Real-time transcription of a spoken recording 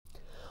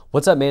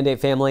What's up, Mandate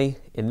family?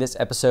 In this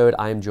episode,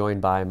 I am joined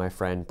by my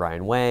friend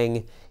Brian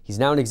Wang. He's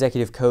now an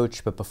executive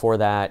coach, but before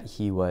that,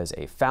 he was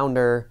a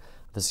founder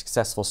of a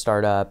successful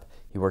startup.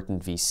 He worked in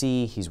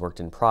VC, he's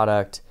worked in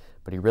product,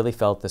 but he really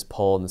felt this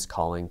pull and this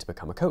calling to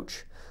become a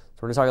coach. So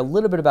we're gonna talk a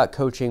little bit about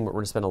coaching, but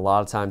we're gonna spend a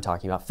lot of time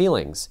talking about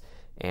feelings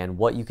and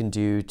what you can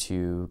do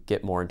to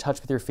get more in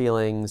touch with your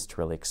feelings, to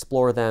really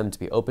explore them, to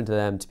be open to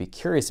them, to be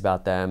curious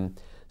about them,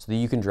 so that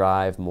you can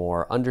drive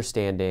more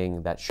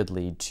understanding that should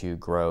lead to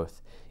growth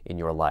in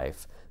your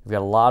life. We've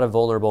got a lot of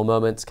vulnerable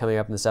moments coming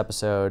up in this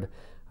episode.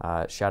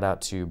 Shout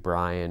out to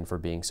Brian for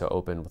being so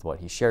open with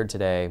what he shared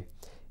today.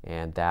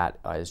 And that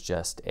is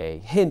just a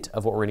hint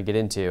of what we're gonna get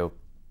into.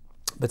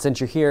 But since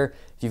you're here,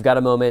 if you've got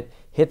a moment,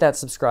 hit that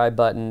subscribe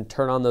button,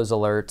 turn on those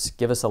alerts,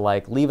 give us a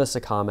like, leave us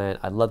a comment.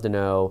 I'd love to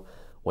know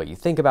what you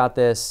think about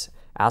this.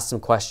 Ask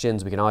some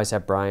questions. We can always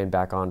have Brian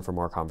back on for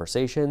more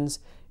conversations,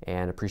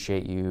 and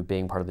appreciate you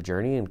being part of the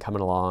journey and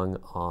coming along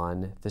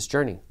on this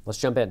journey. Let's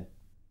jump in.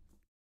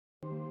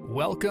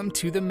 Welcome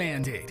to The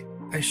Mandate,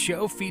 a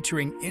show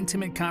featuring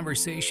intimate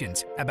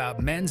conversations about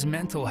men's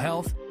mental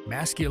health,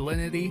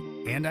 masculinity,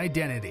 and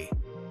identity.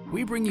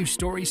 We bring you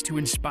stories to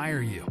inspire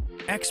you,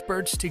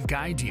 experts to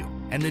guide you,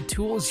 and the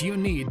tools you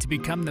need to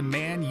become the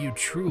man you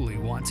truly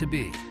want to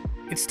be.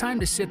 It's time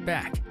to sit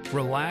back,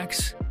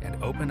 relax, and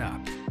open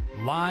up.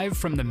 Live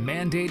from the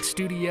Mandate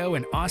Studio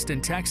in Austin,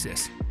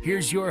 Texas,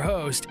 here's your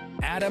host,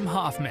 Adam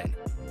Hoffman.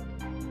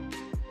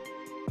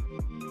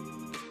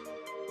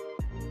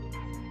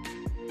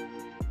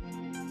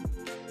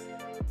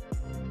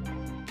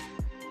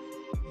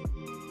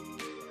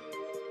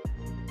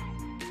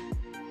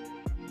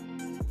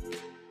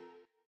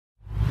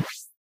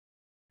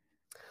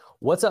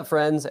 What's up,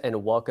 friends,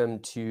 and welcome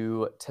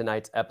to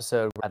tonight's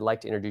episode. I'd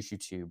like to introduce you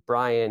to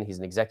Brian. He's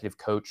an executive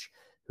coach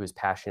who is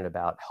passionate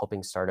about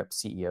helping startup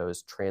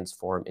CEOs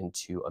transform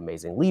into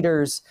amazing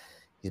leaders.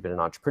 He's been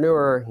an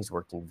entrepreneur. He's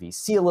worked in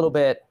VC a little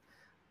bit.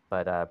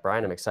 But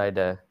Brian, I'm excited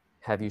to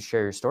have you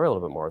share your story a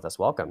little bit more with us.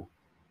 Welcome.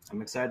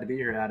 I'm excited to be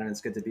here, Adam.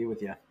 It's good to be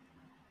with you.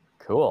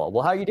 Cool.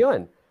 Well, how are you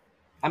doing?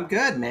 I'm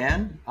good,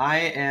 man.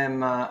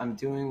 I'm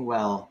doing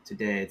well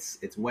today.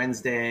 It's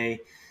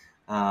Wednesday.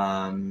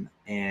 Yeah,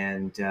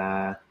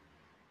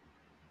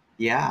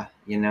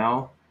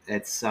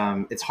 it's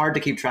hard to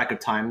keep track of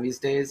time these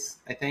days.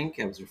 I think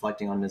I was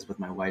reflecting on this with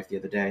my wife the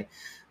other day.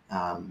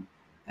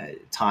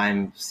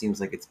 Time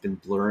seems like it's been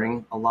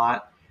blurring a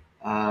lot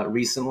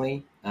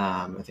recently.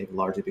 I think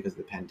largely because of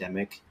the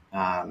pandemic,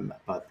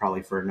 but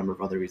probably for a number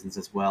of other reasons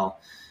as well.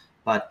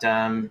 But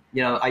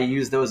I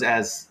use those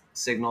as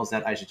signals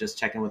that I should just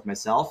check in with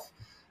myself.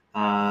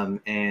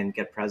 And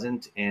get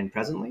present. And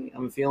presently,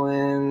 I'm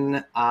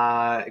feeling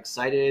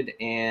excited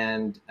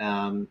and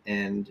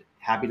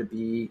happy to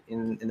be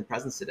in the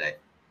presence today.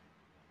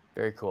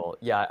 Very cool.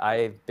 Yeah,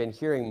 I've been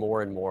hearing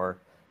more and more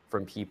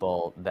from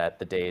people that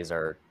the days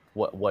are,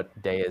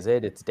 what day is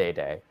it? It's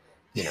day,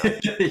 you know.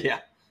 Yeah.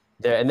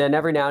 And then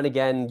every now and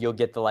again, you'll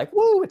get the like,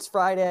 woo, it's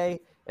Friday.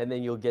 And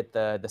then you'll get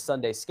the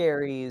Sunday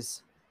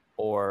scaries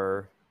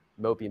or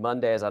Mopey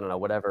Mondays. I don't know,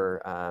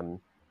 whatever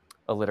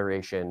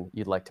alliteration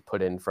you'd like to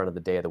put in front of the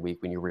day of the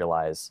week when you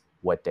realize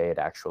what day it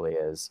actually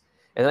is.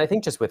 And I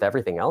think just with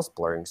everything else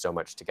blurring so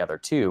much together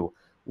too,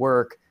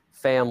 work,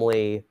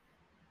 family,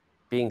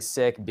 being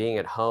sick, being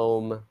at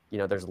home,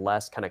 there's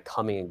less kind of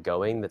coming and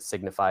going that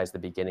signifies the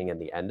beginning and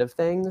the end of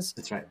things.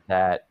 That's right.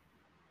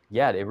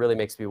 It really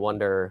makes me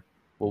wonder,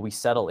 will we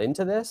settle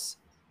into this,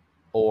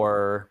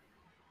 or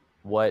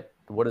what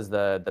does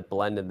the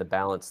blend and the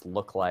balance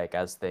look like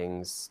as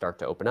things start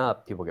to open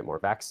up, people get more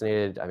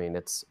vaccinated? I mean,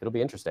 it'll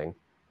be interesting.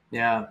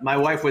 Yeah. My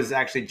wife was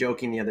actually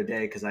joking the other day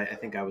because I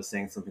think I was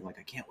saying something like,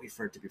 I can't wait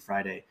for it to be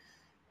Friday.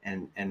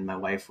 And my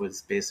wife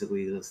was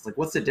basically just like,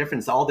 what's the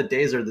difference? All the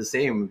days are the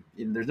same.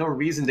 There's no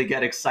reason to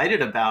get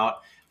excited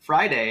about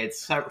Friday. It's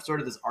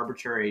sort of this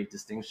arbitrary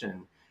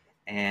distinction.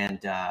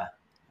 And I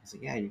was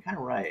like, yeah, you're kind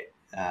of right.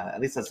 At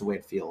least that's the way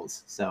it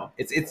feels. So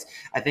it's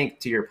I think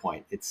to your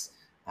point, it's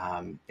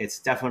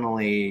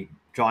definitely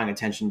drawing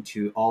attention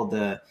to all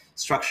the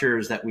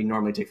structures that we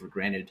normally take for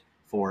granted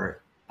for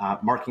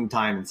marking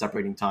time and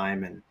separating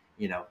time, and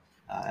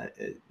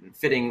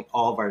fitting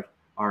all of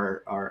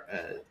our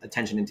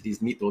attention into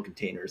these neat little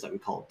containers that we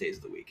call days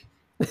of the week.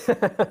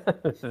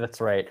 That's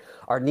right,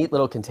 our neat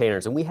little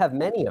containers, and we have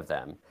many of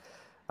them.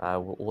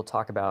 We'll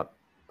talk about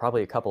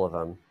probably a couple of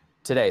them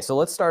today. So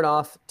let's start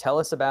off. Tell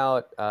us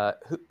about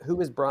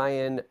who is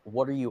Brian?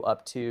 What are you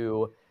up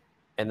to?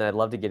 And then I'd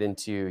love to get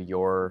into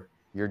your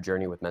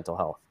journey with mental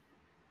health.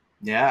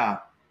 Yeah.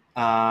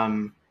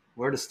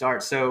 Where to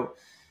start? So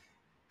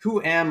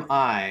who am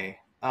I?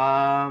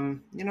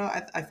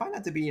 I find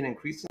that to be an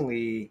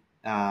increasingly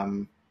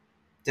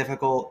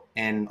difficult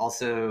and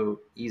also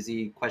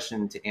easy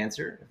question to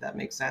answer, if that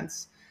makes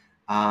sense.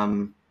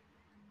 I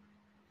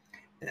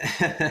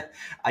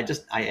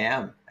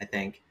am, I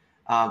think.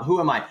 Who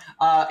am I?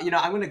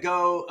 I'm gonna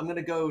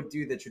go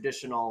do the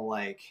traditional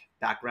like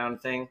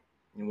background thing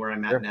and where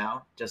I'm at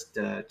now, just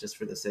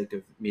for the sake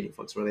of meeting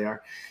folks where they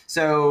are.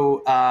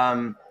 So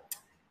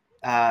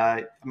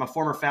I'm a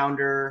former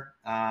founder,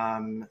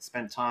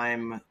 spent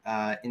time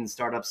in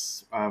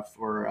startups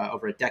for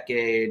over a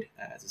decade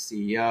as a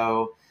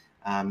CEO,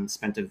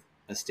 spent a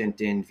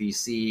stint in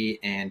VC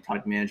and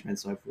product management.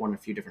 So I've worn a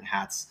few different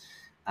hats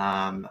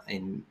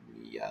in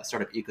the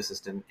startup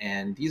ecosystem.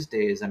 And these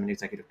days I'm an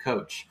executive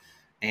coach.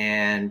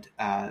 And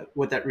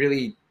what that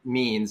really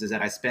means is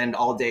that I spend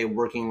all day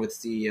working with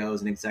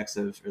CEOs and execs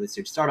of early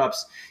stage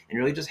startups and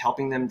really just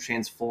helping them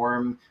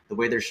transform the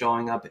way they're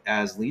showing up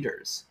as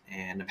leaders.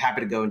 And I'm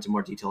happy to go into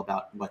more detail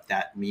about what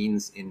that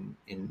means in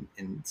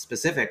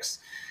specifics.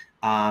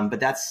 But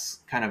that's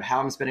kind of how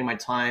I'm spending my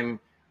time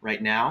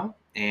right now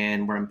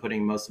and where I'm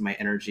putting most of my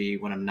energy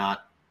when I'm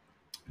not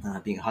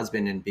being a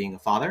husband and being a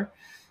father.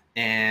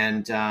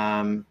 And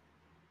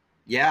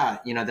yeah,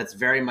 that's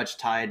very much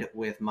tied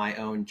with my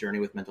own journey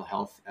with mental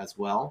health as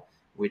well,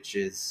 which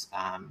is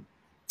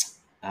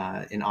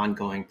an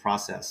ongoing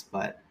process.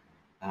 But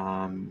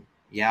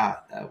yeah,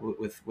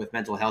 with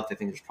mental health, I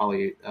think there's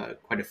probably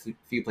quite a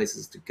few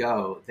places to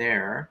go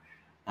there.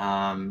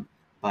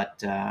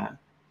 But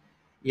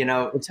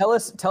Well, tell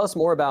us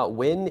more about,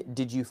 when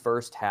did you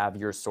first have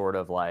your sort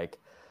of like,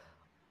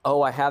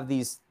 oh, I have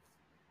these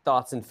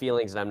thoughts and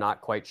feelings and I'm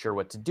not quite sure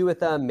what to do with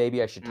them.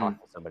 Maybe I should talk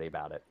to somebody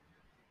about it.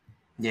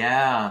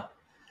 Yeah,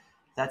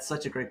 that's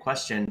such a great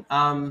question.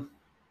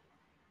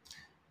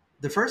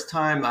 The first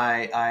time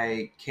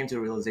I came to a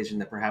realization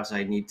that perhaps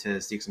I need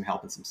to seek some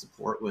help and some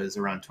support was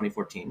around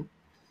 2014.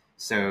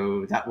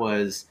 So that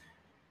was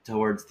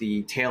towards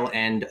the tail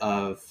end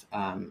of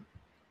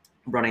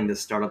running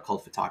this startup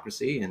called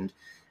Photocracy. And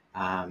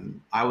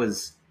I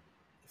was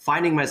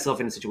finding myself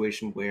in a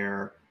situation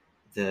where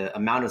the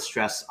amount of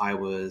stress I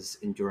was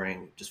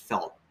enduring just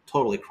felt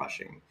totally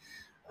crushing.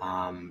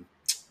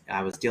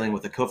 I was dealing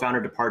with a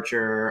co-founder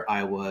departure.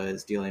 I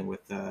was dealing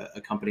with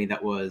a company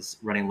that was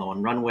running low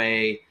on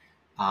runway,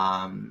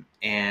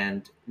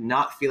 and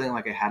not feeling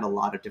like I had a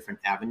lot of different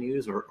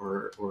avenues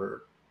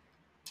or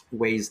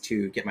ways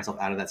to get myself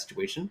out of that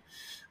situation.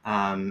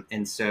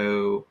 And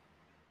so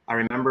I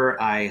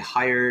remember I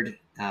hired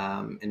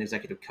an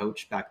executive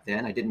coach back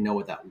then. I didn't know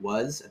what that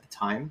was at the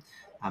time.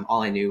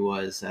 All I knew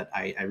was that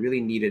I really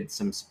needed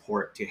some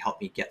support to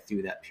help me get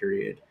through that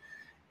period.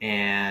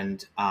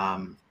 And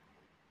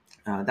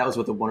that was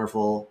with a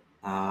wonderful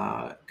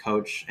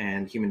coach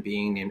and human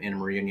being named Anna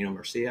Maria Nino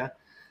Marcia.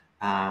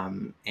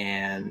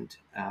 And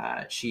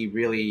she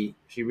really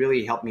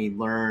helped me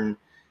learn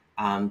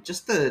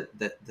just the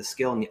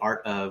skill and the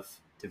art of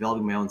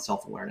developing my own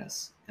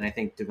self-awareness. And I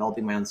think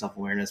developing my own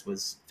self-awareness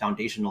was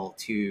foundational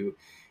to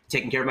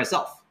taking care of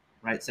myself,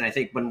 right? So I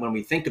think when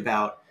we think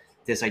about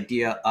this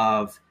idea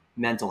of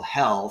mental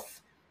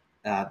health,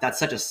 that's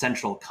such a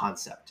central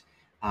concept.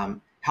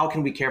 How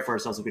can we care for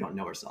ourselves if we don't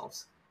know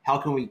ourselves? How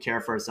can we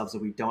care for ourselves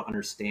if we don't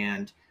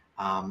understand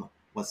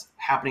what's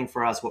happening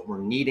for us, what we're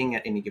needing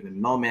at any given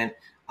moment,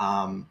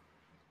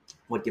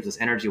 what gives us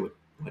energy, what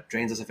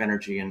drains us of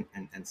energy, and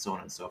so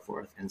on and so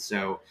forth. And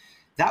so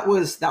that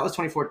was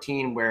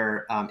 2014,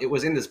 where it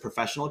was in this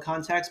professional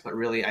context, but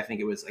really I think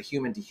it was a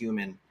human to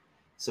human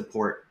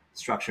support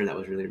structure that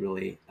was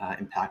really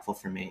impactful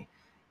for me.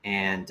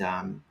 And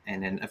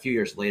then a few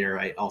years later,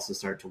 I also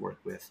started to work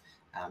with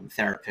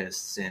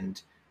therapists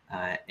and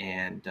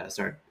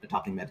started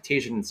adopting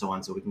meditation and so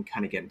on. So we can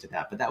kind of get into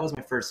that. But that was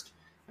my first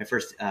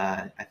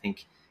I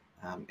think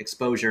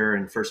exposure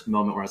and first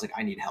moment where I was like,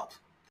 I need help.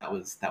 That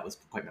was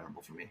quite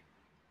memorable for me.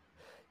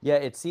 Yeah,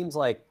 it seems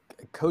like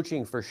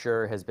coaching for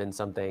sure has been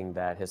something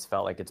that has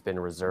felt like it's been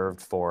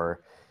reserved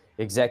for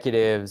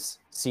executives,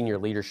 senior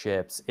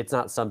leaderships. It's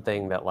not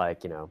something that,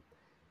 like,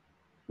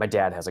 my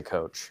dad has a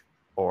coach,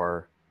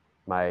 or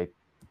my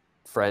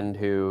friend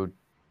who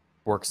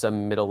works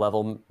some middle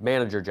level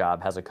manager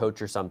job has a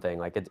coach or something.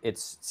 Like it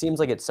seems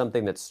like it's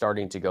something that's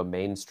starting to go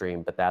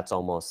mainstream, but that's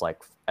almost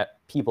like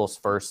people's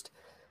first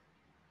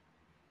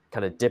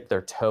kind of dip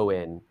their toe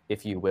in,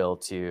 if you will,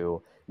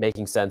 to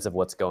making sense of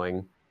what's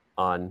going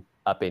on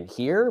up in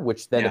here,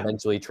 which then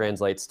eventually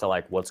translates to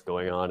like what's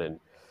going on in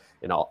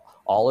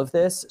all of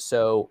this.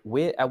 So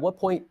at what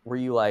point were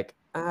you like,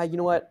 you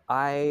know what,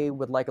 I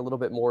would like a little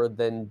bit more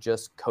than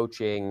just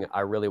coaching.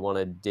 I really want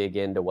to dig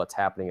into what's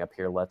happening up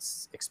here.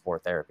 Let's explore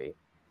therapy.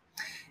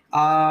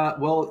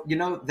 Well,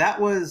 that's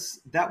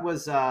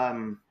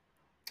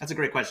a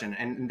great question.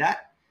 And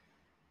that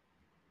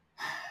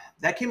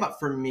came up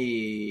for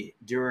me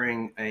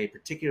during a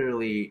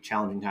particularly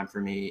challenging time for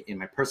me in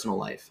my personal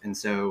life. And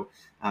so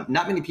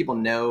not many people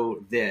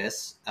know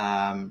this.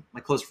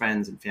 My close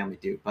friends and family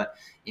do. But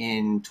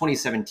in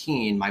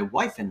 2017, my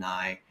wife and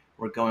I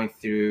were going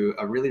through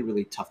a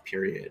really tough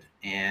period.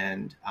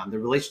 And the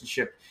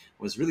relationship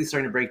was really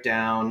starting to break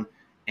down.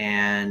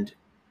 And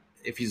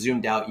if you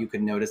zoomed out, you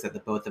could notice that the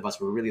both of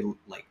us were really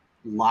like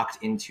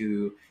locked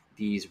into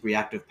these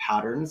reactive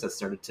patterns that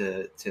started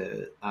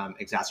to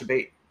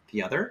exacerbate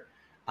the other.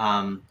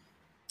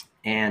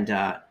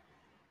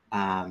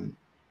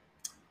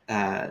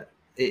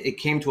 It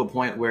came to a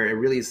point where it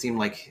really seemed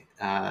like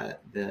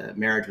the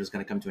marriage was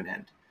going to come to an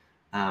end.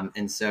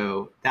 And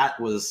so that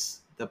was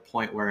the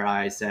point where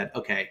I said,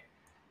 okay,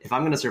 if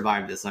I'm going to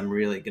survive this, I'm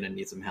really going to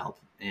need some help.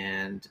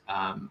 And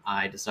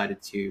I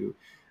decided to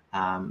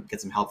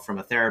get some help from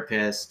a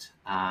therapist,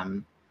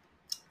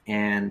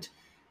 and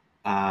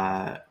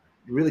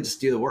really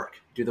just do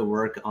the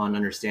work on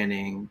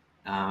understanding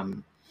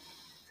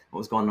what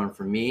was going on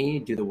for me,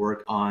 do the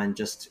work on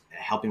just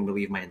helping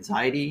relieve my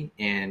anxiety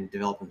and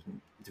develop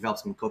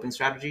some coping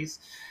strategies.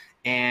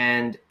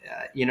 And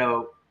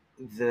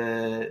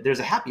there's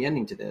a happy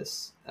ending to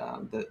this.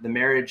 The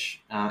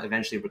marriage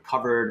eventually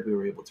recovered. We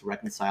were able to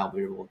reconcile.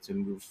 We were able to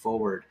move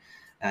forward,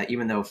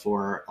 even though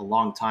for a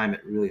long time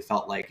it really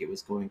felt like it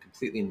was going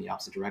completely in the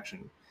opposite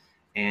direction.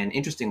 And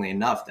interestingly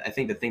enough, I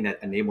think the thing that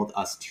enabled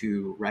us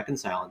to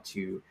reconcile and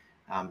to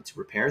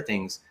repair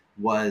things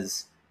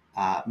was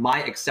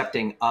my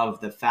accepting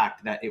of the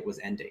fact that it was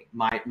ending.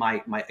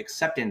 My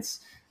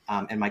acceptance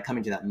and my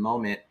coming to that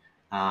moment.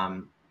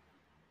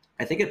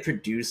 I think it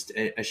produced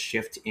a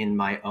shift in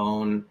my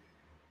own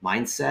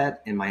mindset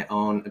and my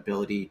own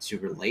ability to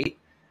relate,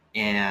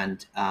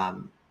 and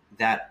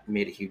that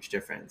made a huge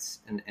difference.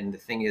 And the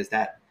thing is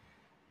that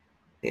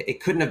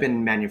it couldn't have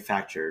been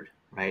manufactured,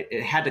 right?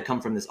 It had to come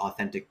from this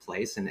authentic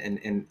place.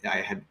 And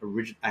I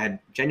had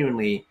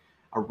genuinely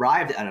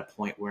arrived at a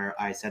point where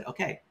I said,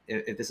 okay,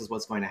 if this is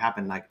what's going to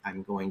happen, like,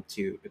 I'm going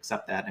to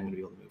accept that. I'm going to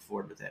be able to move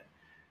forward with it,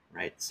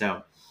 right?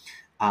 So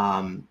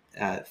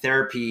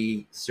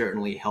therapy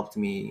certainly helped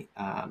me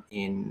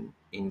in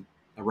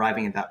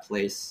arriving at that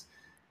place.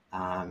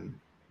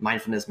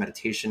 Mindfulness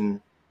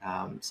meditation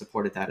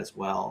supported that as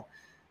well.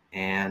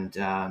 And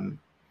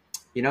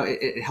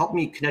it helped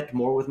me connect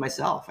more with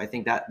myself. I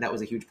think that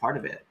was a huge part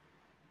of it,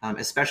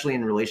 especially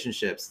in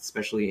relationships,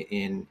 especially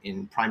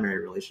in primary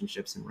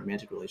relationships and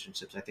romantic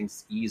relationships. I think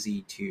it's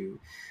easy to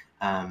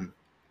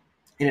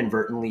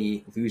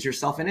inadvertently lose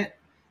yourself in it,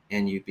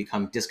 and you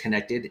become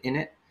disconnected in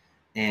it,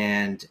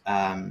 and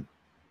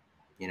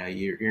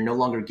you're no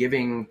longer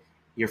giving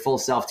your full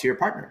self to your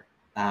partner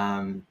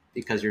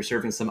because you're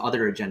serving some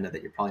other agenda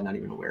that you're probably not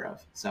even aware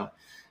of. So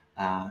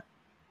I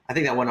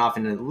think that went off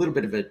in a little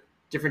bit of a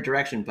different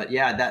direction, but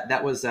yeah,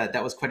 that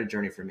was quite a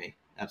journey for me.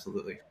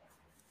 Absolutely.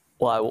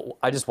 Well,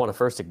 I just want to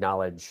first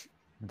acknowledge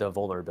the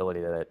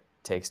vulnerability that it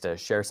takes to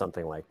share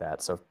something like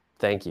that. So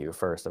thank you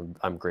first.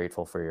 I'm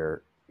grateful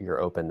for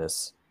your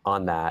openness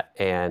on that,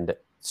 and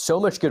so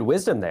much good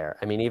wisdom there.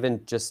 I mean,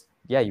 even just,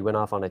 yeah, you went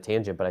off on a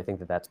tangent, but I think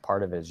that that's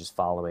part of it, is just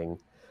following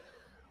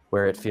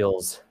where it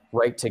feels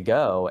right to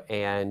go.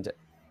 And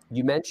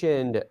you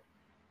mentioned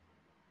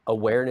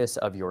awareness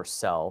of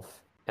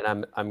yourself,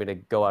 and I'm going to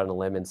go out on a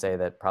limb and say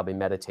that probably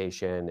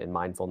meditation and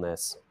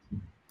mindfulness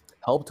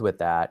helped with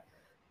that.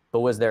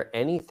 But was there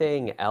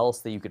anything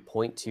else that you could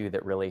point to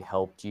that really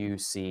helped you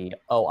see,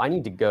 oh, I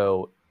need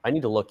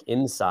to look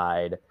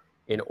inside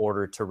in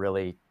order to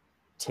really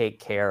take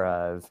care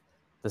of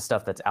the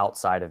stuff that's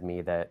outside of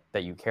me that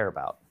you care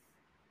about?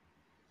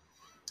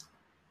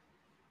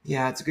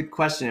 Yeah, it's a good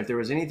question. If there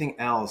was anything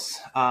else,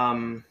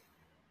 there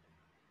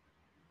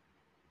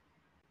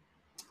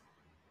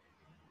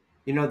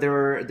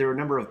were a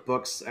number of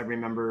books I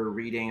remember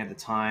reading at the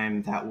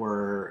time that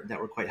were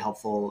quite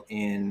helpful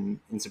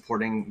in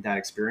supporting that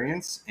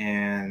experience.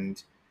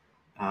 And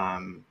I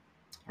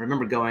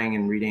remember going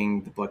and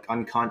reading the book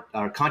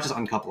Conscious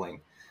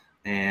Uncoupling,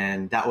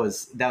 and that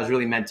was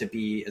really meant to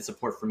be a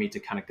support for me to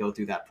kind of go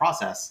through that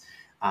process.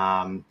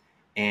 And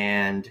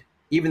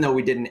even though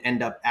we didn't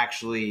end up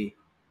actually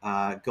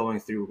going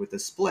through with the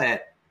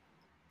split,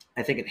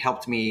 I think it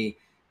helped me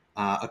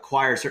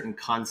acquire certain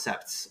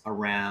concepts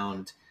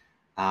around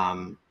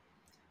um,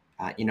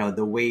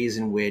 the ways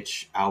in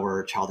which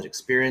our childhood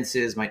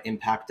experiences might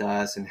impact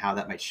us, and how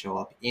that might show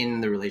up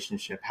in the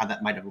relationship, how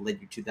that might have led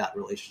you to that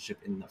relationship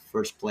in the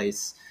first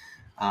place,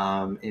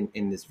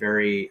 in this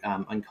very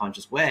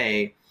unconscious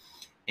way.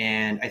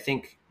 And I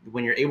think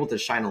when you're able to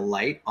shine a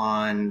light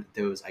on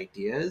those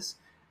ideas,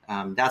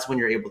 that's when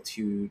you're able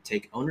to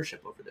take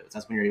ownership over those.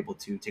 That's when you're able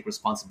to take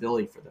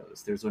responsibility for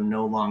those. There's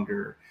no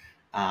longer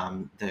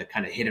the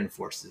kind of hidden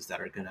forces that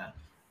are going to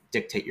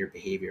dictate your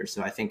behavior.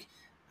 So I think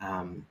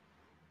um,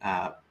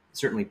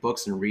 certainly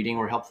books and reading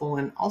were helpful,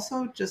 and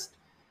also just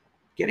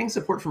getting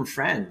support from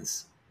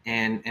friends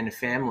and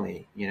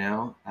family.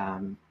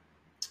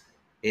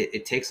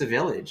 It takes a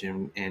village,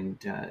 and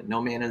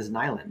no man is an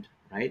island,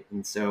 right?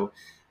 And so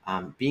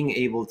being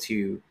able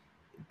to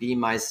be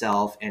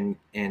myself and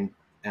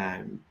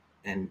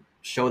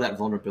show that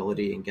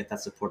vulnerability and get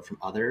that support from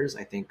others,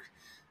 I think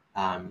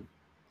um,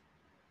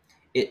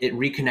 it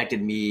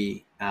reconnected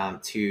me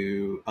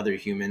to other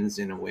humans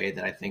in a way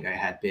that I think I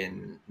had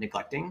been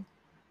neglecting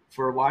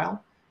for a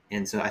while.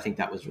 And so I think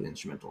that was really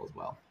instrumental as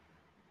well.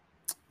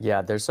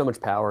 Yeah, there's so much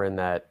power in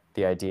that.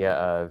 The idea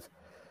of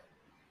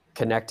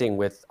connecting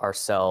with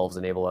ourselves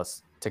enable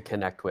us to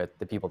connect with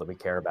the people that we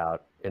care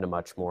about in a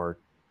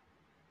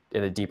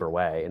deeper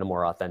way, in a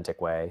more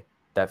authentic way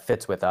that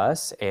fits with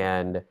us.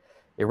 And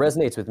it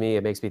resonates with me.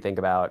 It makes me think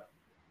about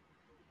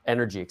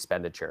energy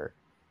expenditure,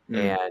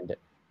 Mm. and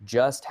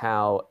just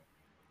how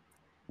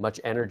much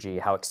energy,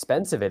 how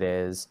expensive it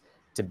is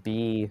to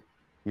be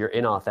your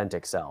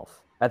inauthentic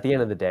self. at the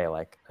end of the day,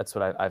 like that's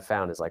what I've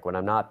found is like when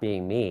I'm not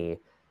being me,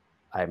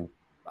 I'm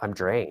I'm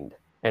drained.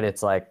 And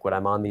it's like when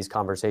I'm on these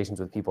conversations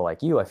with people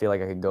like you, I feel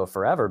like I could go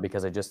forever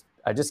because I just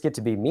get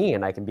to be me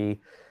and I can be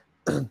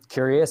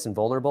curious and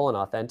vulnerable and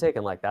authentic,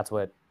 and like that's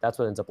what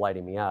ends up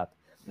lighting me up.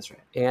 That's right.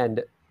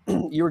 And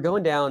you were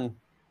going down,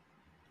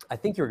 I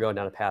think you were going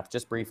down a path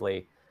just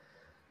briefly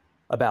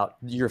about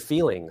your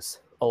feelings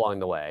along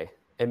the way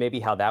and maybe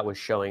how that was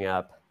showing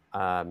up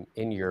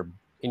in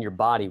your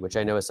body, which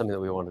I know is something that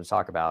we wanted to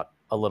talk about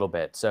a little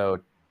bit. So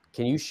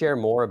can you share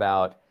more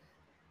about,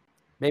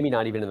 maybe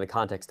not even in the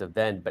context of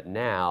then, but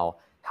now,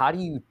 how do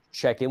you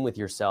check in with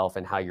yourself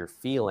and how you're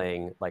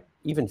feeling, like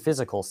even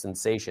physical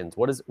sensations?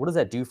 What does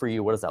that do for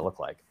you? What does that look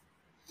like?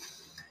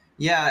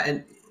 Yeah,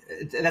 and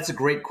that's a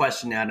great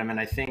question, Adam. And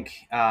I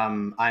think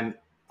I'm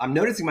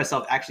noticing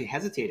myself actually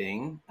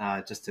hesitating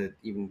just to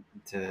even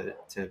to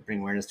bring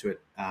awareness to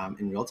it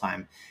in real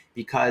time,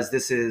 because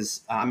this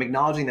is I'm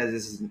acknowledging that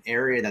this is an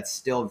area that's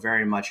still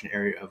very much an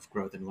area of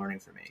growth and learning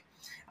for me.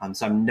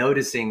 So I'm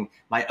noticing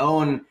my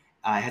own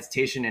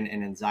hesitation and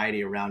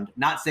anxiety around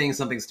not saying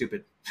something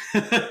stupid.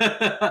 So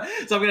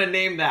I'm going to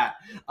name that.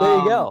 There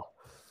you go.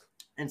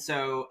 And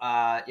so,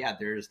 yeah,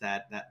 there's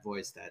that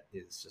voice that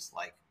is just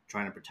like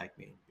trying to protect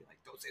me and be like,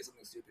 don't say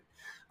something stupid.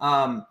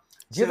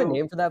 Do you have a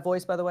name for that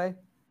voice, by the way?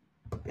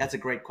 That's a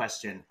great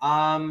question.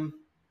 I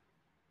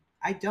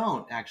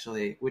don't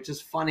actually, which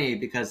is funny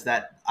because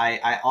that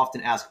I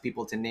often ask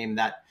people to name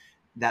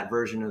that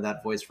version of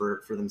that voice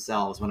for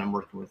themselves when I'm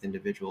working with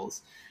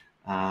individuals.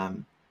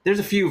 There's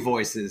a few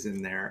voices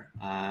in there,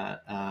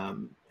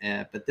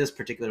 but this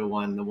particular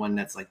one, the one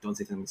that's like, don't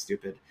say something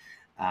stupid,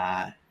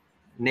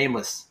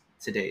 nameless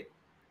to date.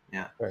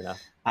 Yeah. Fair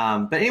enough.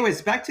 But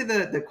anyways, back to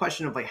the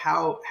question of like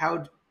how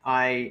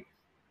I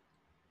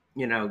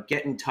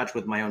get in touch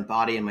with my own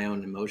body and my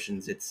own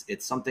emotions.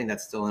 It's something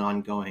that's still an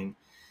ongoing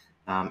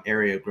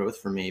area of growth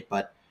for me.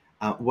 But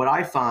what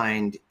I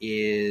find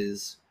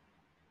is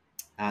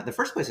the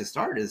first place I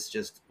start is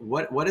just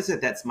what is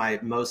it that's my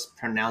most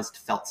pronounced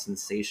felt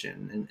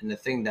sensation, and the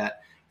thing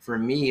that for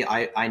me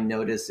I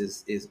notice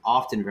is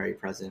often very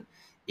present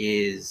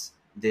is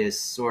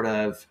this sort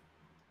of,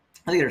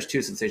 I think there's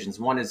two sensations.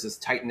 One is this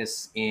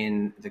tightness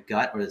in the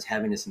gut, or this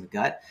heaviness in the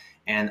gut,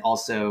 and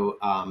also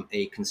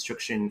a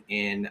constriction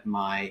in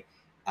my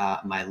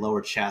my lower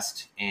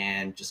chest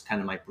and just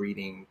kind of my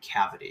breathing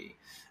cavity.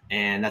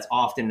 And that's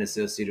often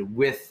associated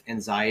with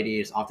anxiety.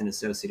 It's often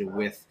associated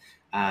with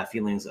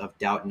feelings of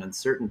doubt and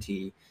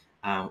uncertainty,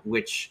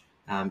 which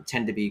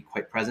tend to be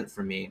quite present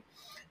for me.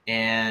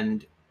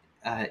 And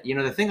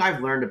the thing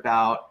I've learned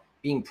about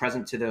being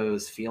present to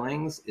those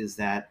feelings is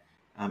that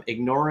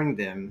ignoring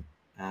them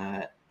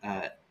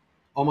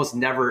almost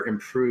never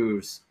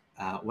improves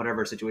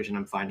whatever situation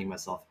I'm finding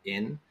myself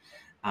in.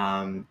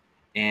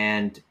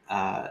 And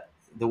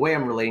the way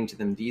I'm relating to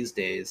them these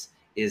days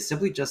is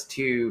simply just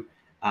to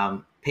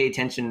pay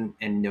attention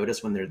and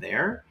notice when they're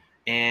there,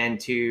 and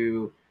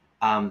to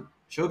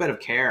show a bit of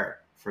care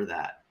for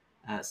that.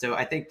 So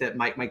I think that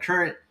my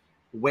current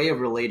way of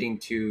relating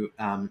to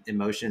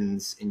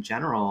emotions in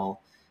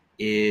general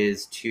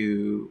is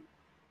to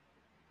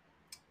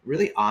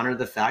really honor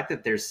the fact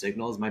that there's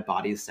signals my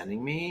body is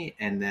sending me,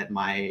 and that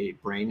my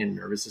brain and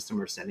nervous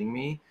system are sending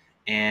me,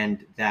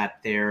 and that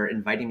they're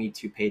inviting me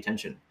to pay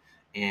attention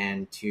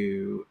and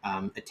to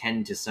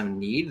attend to some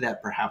need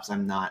that perhaps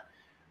I'm not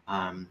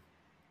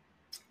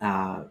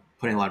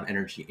putting a lot of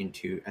energy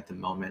into at the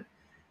moment.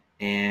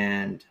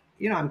 And,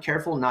 I'm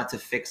careful not to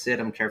fix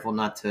it. I'm careful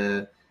not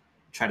to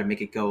try to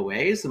make it go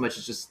away so much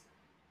as just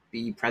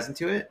be present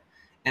to it.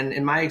 And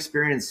in my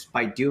experience,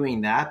 by doing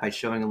that, by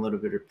showing a little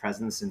bit of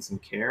presence and some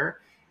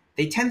care,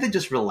 they tend to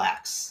just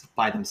relax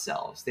by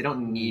themselves. They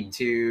don't need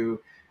to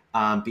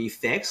be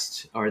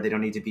fixed, or they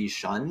don't need to be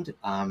shunned.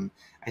 I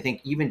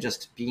think even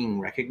just being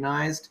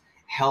recognized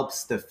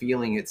helps the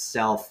feeling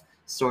itself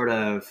sort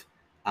of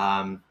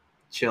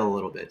chill a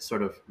little bit,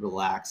 sort of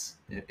relax,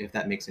 if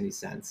that makes any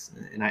sense.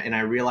 And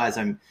I realize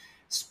I'm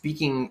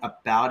speaking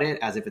about it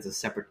as if it's a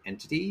separate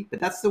entity, but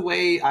that's the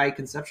way I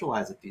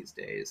conceptualize it these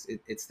days.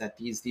 It's that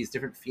these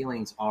different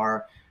feelings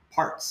are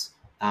parts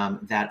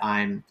that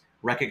I'm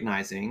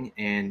recognizing,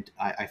 and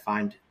I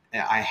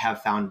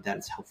have found that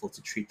it's helpful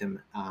to treat them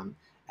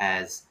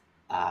as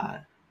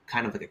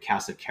kind of like a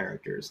cast of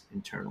characters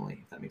internally,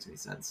 if that makes any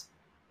sense.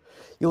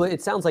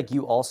 It sounds like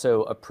you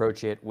also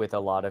approach it with a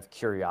lot of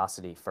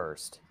curiosity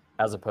first,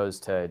 as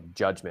opposed to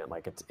judgment,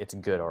 like it's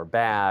good or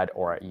bad,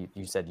 or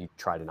you said you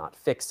try to not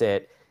fix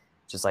it.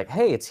 Just like,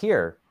 hey, it's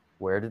here.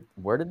 Where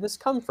did this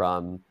come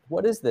from?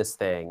 What is this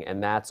thing?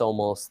 And that's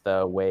almost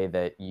the way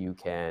that you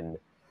can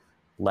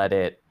let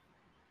it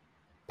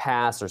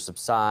pass or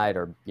subside,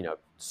 or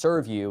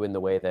serve you in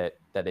the way that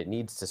it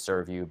needs to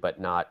serve you,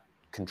 but not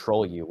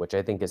control you, which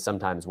I think is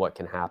sometimes what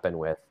can happen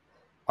with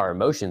our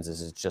emotions.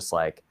 Is it's just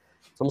like,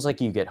 it's almost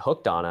like you get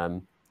hooked on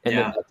them, and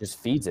then that just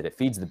feeds it. It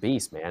feeds the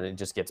beast, man. It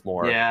just gets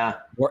more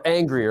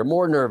angry or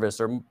more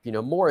nervous or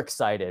more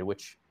excited,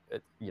 which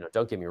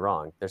don't get me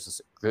wrong, there's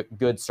this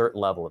good certain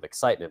level of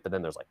excitement, but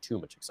then there's like too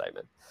much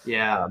excitement.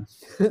 Yeah. Um,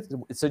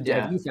 so have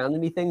Yeah. you found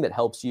anything that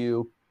helps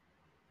you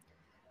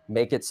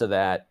make it so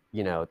that,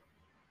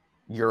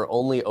 you're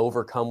only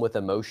overcome with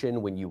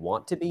emotion when you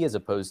want to be, as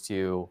opposed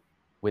to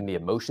when the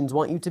emotions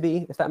want you to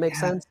be, if that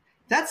makes Yeah. sense?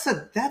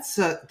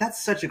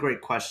 That's such a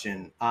great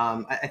question.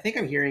 I think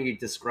I'm hearing you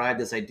describe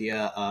this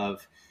idea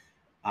of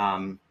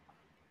um,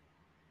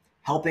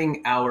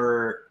 helping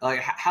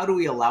how do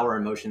we allow our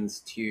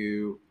emotions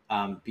to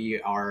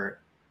be our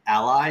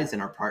allies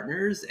and our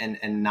partners,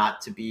 and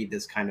not to be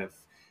this kind of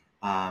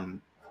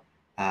um,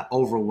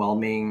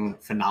 overwhelming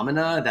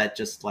phenomena that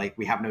just like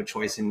we have no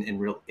choice in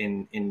real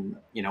in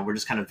we're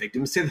just kind of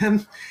victims to them.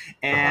 Uh-huh.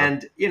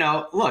 And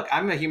look,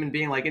 I'm a human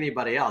being like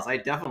anybody else. I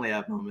definitely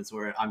have moments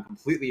where I'm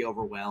completely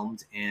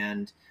overwhelmed,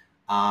 and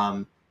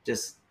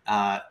just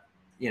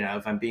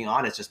if I'm being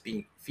honest, just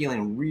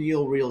feeling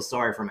real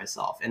sorry for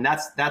myself. And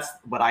that's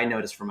what I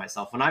notice for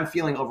myself when I'm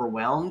feeling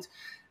overwhelmed,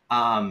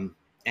 and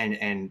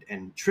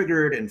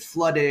triggered and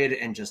flooded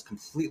and just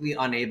completely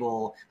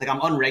unable, like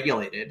I'm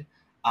unregulated.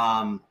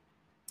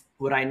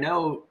 What I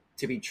know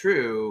to be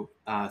true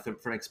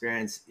from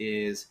experience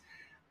is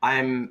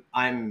I'm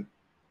kind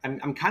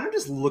of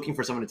just looking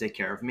for someone to take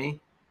care of me,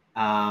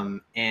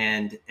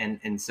 and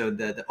so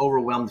the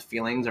overwhelmed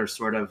feelings are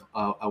sort of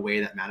a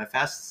way that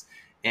manifests,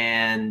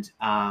 and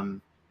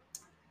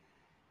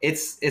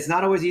it's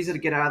not always easy to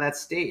get out of that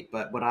state.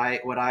 But what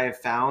I have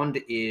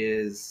found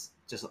is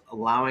just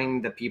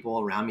allowing the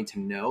people around me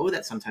to know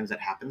that sometimes that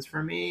happens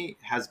for me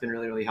has been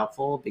really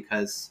helpful,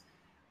 because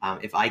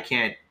if I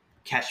can't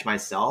catch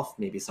myself,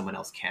 maybe someone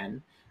else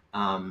can.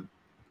 Um,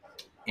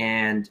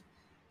 and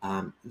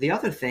the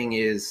other thing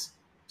is,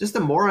 just the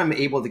more I'm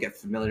able to get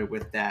familiar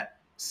with that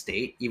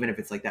state, even if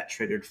it's like that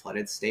triggered,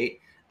 flooded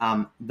state,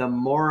 the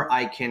more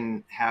I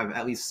can have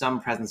at least some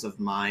presence of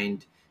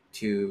mind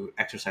to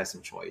exercise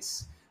some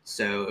choice.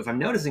 So if I'm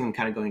noticing I'm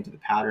kind of going into the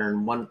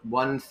pattern,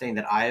 one thing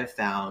that I have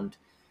found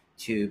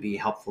to be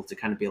helpful to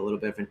kind of be a little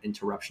bit of an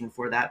interruption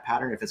for that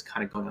pattern, if it's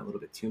kind of going a little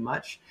bit too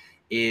much,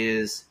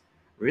 is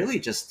really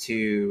just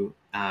to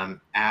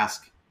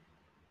ask,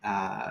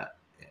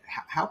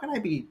 how can I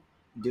be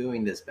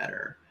doing this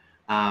better?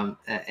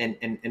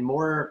 And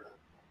more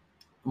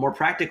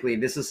practically,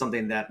 this is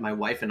something that my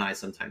wife and I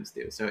sometimes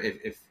do. So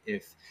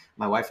if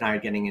my wife and I are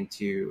getting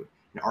into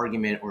an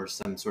argument or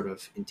some sort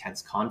of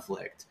intense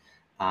conflict,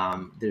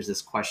 there's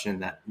this question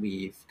that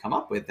we've come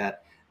up with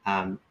that,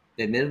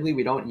 admittedly,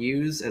 we don't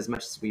use as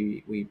much as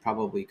we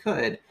probably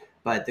could.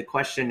 But the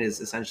question is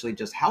essentially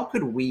just, how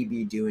could we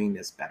be doing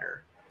this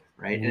better,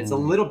 right? And it's a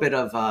little bit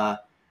of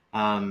a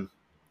are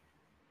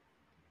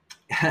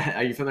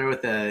you familiar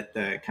with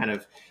the kind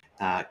of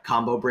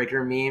combo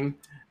breaker meme?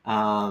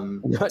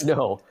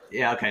 No.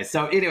 Yeah. Okay.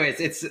 So, anyways,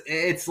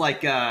 it's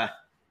like I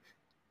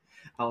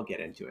won't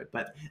get into it,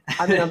 but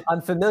I mean,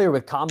 I'm familiar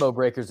with combo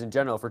breakers in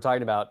general if we're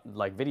talking about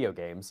like video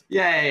games.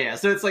 yeah.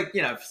 So it's like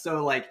it's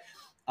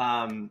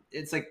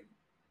like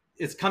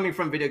it's coming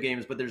from video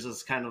games, but there's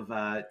this kind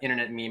of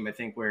internet meme, I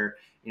think, where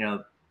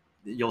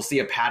you'll see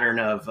a pattern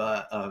of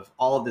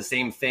all of the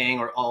same thing,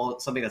 or all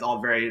something that's all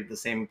very the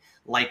same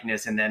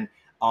likeness, and then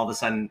all of a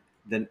sudden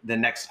the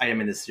next item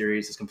in the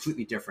series is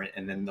completely different,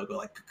 and then they'll go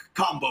like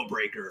combo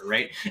breaker,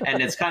 right? And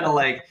it's kind of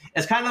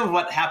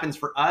what happens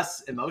for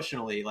us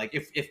emotionally. Like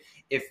if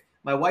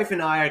my wife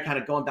and I are kind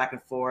of going back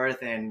and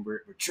forth, and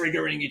we're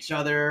triggering each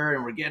other,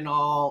 and we're getting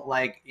all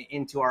like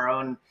into our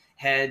own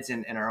heads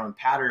and our own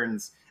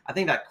patterns, I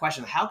think that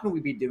question, how can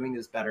we be doing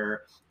this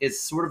better,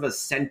 is sort of a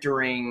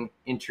centering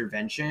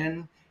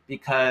intervention.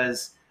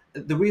 Because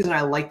the reason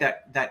I like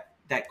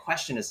that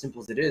question, as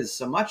simple as it is,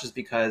 so much, is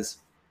because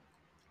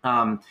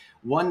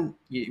one,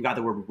 you got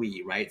the word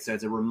we, right? So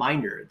it's a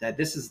reminder that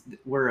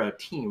we're a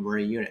team, we're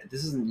a unit.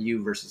 This isn't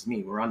you versus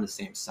me. We're on the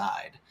same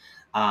side.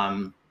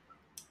 And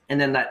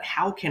then that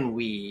how can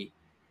we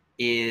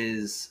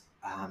is,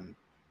 I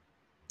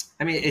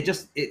mean,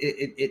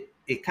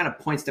 it kind of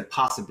points to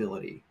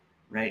possibility,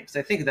 right? Because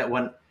I think that I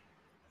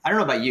don't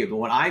know about you, but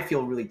when I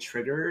feel really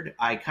triggered,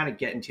 I kind of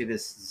get into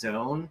this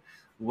zone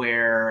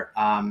where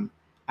I'm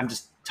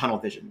just tunnel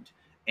visioned.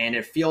 And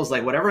it feels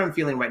like whatever I'm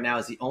feeling right now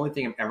is the only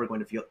thing I'm ever going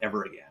to feel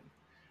ever again.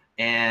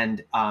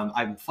 And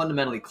I'm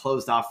fundamentally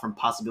closed off from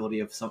possibility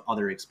of some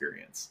other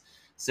experience.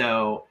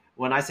 So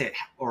when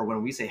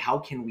we say, how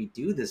can we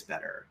do this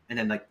better? And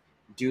then like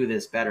do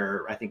this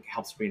better, I think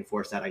helps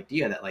reinforce that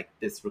idea that like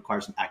this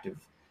requires some active,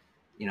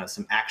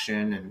 some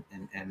action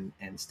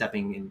and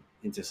stepping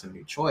into some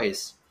new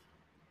choice.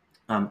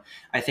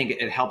 I think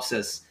it helps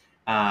us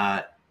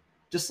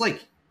just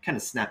like kind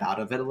of snap out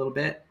of it a little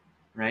bit,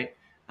 right?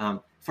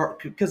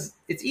 Because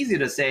it's easy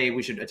to say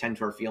we should attend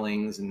to our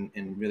feelings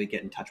and really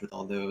get in touch with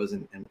all those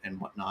and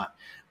whatnot.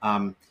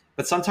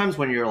 But sometimes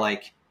when you're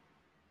like,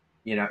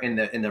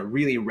 in the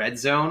really red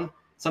zone,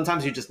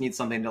 sometimes you just need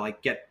something to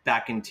like get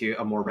back into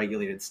a more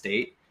regulated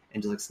state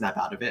and just like snap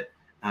out of it.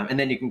 And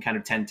then you can kind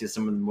of tend to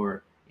some of the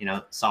more,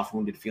 soft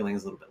wounded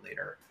feelings a little bit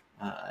later.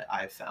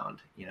 I've found,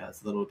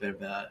 it's a little bit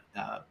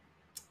of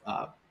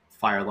a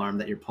fire alarm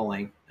that you're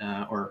pulling,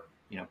 or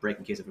break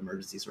in case of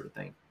emergency sort of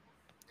thing.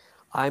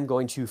 I'm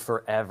going to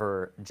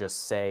forever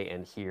just say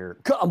and hear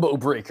combo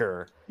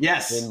breaker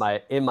Yes.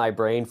 in my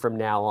brain from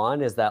now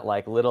on. Is that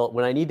like little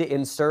when I need to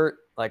insert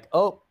like,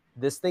 oh,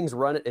 this thing's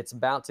running, it's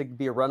about to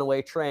be a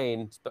runaway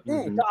train, but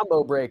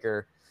combo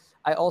breaker.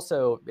 I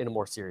also, in a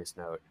more serious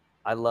note,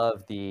 I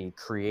love the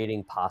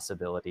creating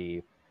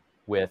possibility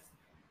with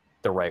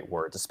the right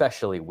words,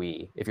 especially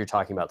we, if you're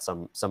talking about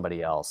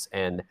somebody else.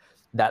 And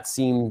that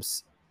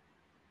sounds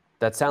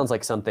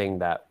like something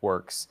that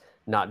works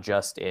not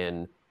just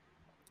in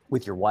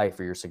with your wife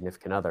or your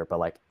significant other, but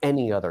like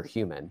any other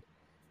human.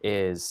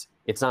 It's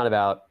not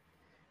about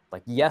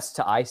like yes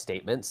to I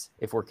statements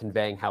if we're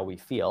conveying how we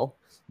feel,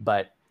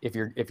 but if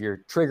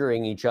you're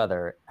triggering each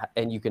other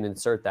and you can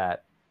insert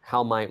that,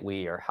 how might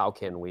we or how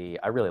can we?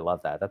 I really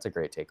love that. That's a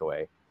great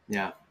takeaway.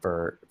 Yeah.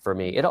 For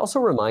me, it also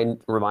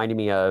reminded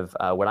me of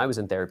when I was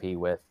in therapy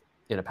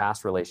in a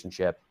past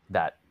relationship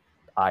that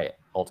I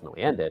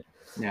ultimately ended.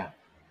 Yeah.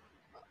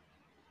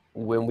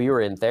 When we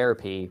were in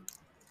therapy,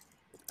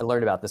 I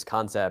learned about this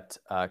concept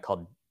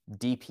called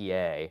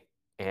DPA,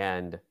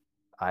 and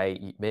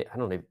I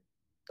don't even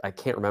I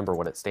can't remember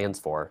what it stands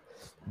for,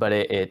 but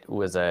it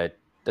was the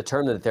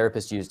term that the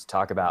therapist used to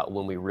talk about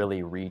when we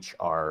really reach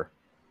our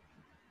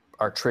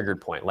triggered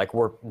point. Like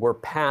we're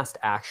past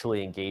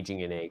actually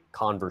engaging in a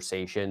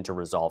conversation to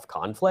resolve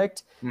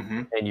conflict,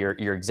 and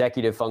your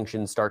executive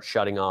function starts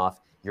shutting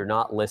off. You're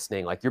not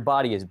listening. Like your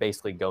body is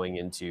basically going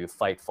into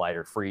fight, flight,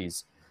 or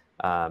freeze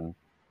um,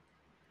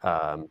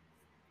 um,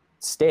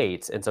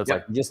 states. And so it's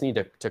like, you just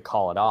need to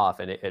call it off.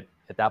 And at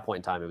that point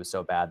in time, it was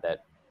so bad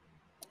that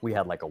we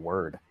had like a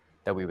word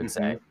that we would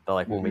say that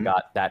like when we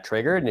got that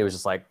triggered, and it was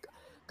just like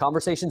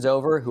conversation's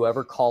over.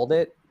 Whoever called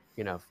it,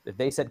 if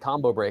they said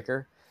combo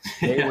breaker,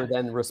 they were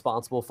then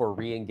responsible for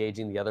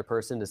re-engaging the other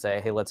person to say,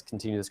 hey, let's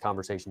continue this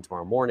conversation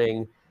tomorrow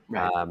morning.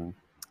 Right.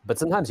 But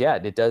sometimes, yeah,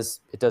 it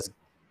does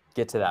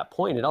get to that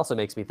point. It also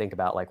makes me think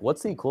about like,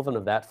 what's the equivalent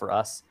of that for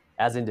us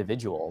as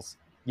individuals?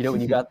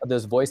 When you got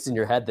those voices in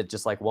your head that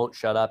just like won't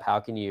shut up, how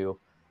can you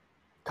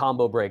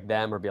combo break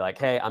them or be like,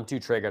 hey, I'm too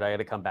triggered, I got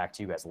to come back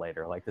to you guys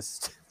later? Like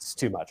this is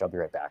too much, I'll be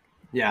right back.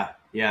 Yeah.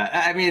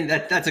 I mean,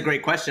 that's a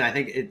great question. I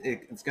think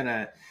it's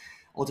gonna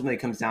ultimately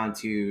comes down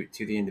to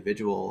the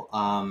individual.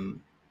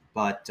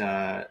 But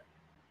I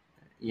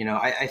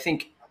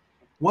think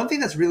one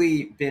thing that's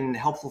really been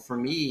helpful for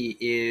me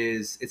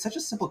is it's such a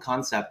simple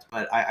concept,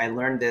 but I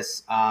learned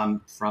this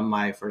from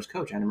my first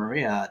coach, Anna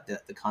Maria,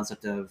 the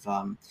concept of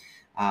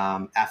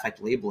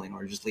affect labeling,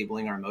 or just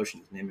labeling our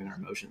emotions, naming our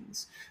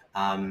emotions.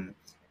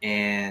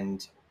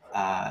 And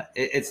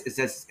it's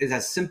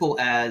as simple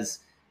as,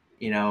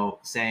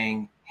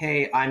 saying,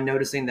 hey, I'm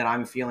noticing that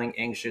I'm feeling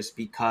anxious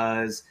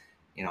because,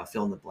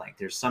 fill in the blank.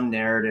 There's some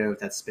narrative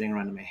that's spinning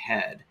around in my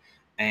head.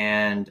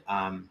 And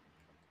I'm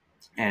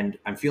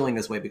feeling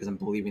this way because I'm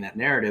believing that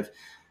narrative.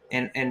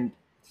 And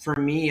for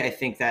me, I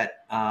think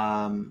that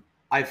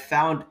I've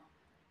found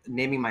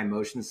naming my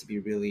emotions to be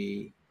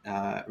really,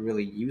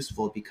 really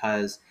useful,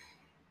 because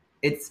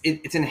it's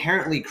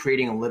inherently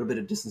creating a little bit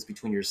of distance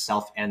between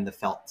yourself and the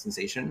felt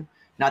sensation.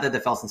 Not that the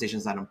felt sensation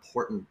is not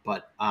important,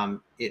 but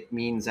it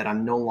means that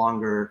I'm no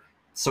longer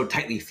so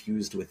tightly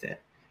fused with it,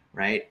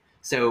 right?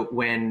 So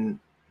when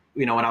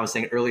I was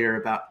saying earlier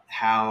about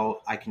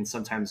how I can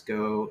sometimes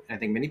go, and I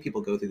think many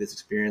people go through this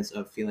experience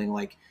of feeling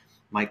like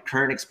my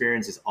current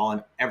experience is all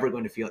I'm ever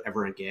going to feel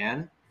ever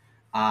again.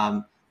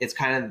 It's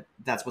kind of,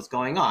 that's what's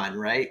going on,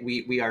 right?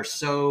 We are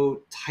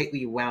so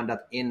tightly wound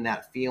up in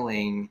that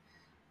feeling,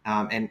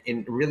 and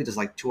really just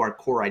like to our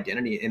core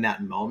identity in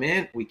that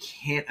moment, we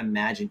can't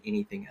imagine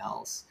anything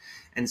else.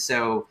 And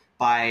so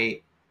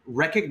by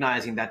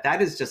recognizing that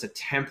that is just a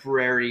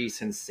temporary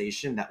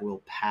sensation that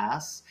will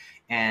pass,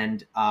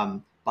 and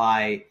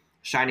by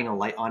shining a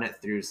light on it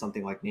through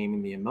something like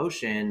naming the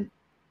emotion,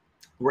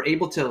 we're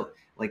able to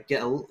like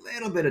get a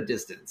little bit of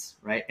distance,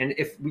 right? And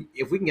if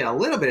we can get a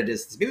little bit of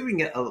distance, maybe we can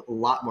get a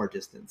lot more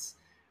distance,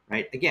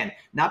 right? Again,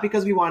 not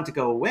because we want it to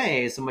go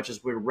away so much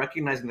as we're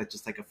recognizing that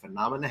just like a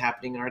phenomenon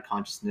happening in our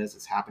consciousness,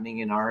 it's happening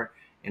in our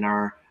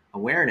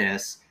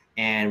awareness,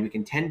 and we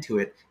can tend to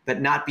it, but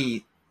not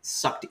be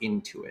sucked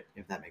into it,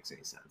 if that makes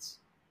any sense.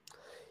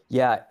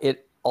 Yeah,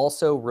 it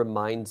also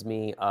reminds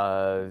me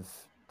of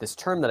this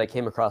term that I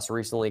came across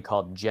recently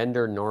called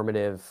gender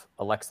normative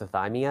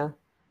alexithymia.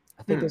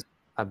 I think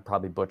I'm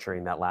probably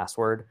butchering that last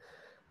word,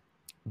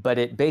 but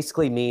it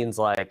basically means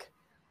like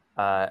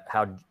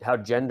how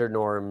gender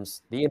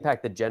norms, the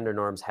impact that gender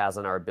norms has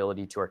on our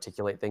ability to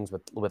articulate things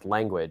with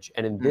language.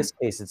 And in this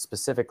case, it's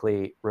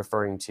specifically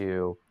referring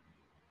to,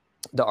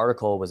 the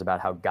article was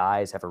about how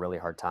guys have a really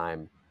hard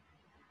time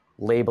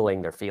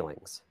labeling their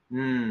feelings.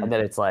 And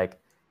then it's like,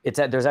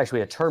 there's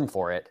actually a term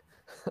for it,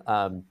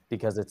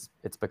 because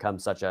it's become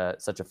such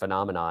a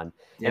phenomenon.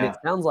 Yeah. And it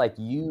sounds like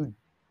you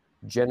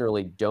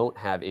generally don't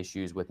have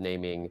issues with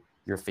naming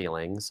your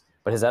feelings,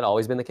 but has that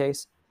always been the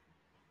case?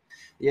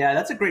 Yeah,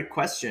 that's a great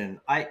question.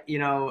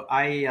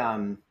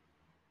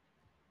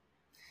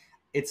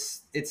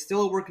 It's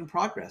still a work in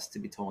progress, to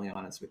be totally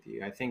honest with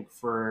you. I think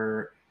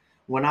for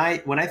when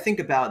I think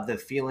about the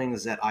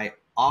feelings that I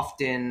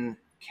often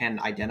can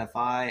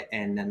identify,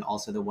 and then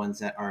also the ones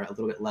that are a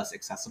little bit less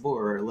accessible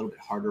or a little bit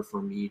harder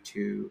for me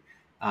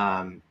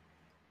um,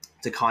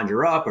 to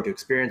conjure up or to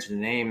experience or to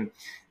name,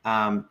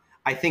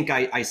 I think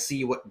I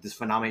see what this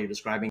phenomenon you're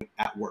describing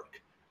at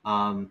work.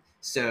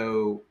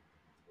 So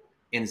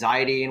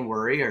anxiety and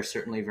worry are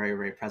certainly very,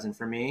 very present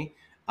for me.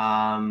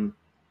 Um,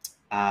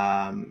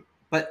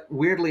 but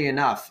weirdly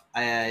enough,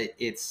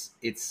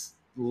 it's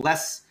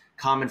less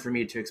common for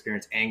me to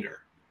experience anger,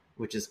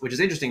 which is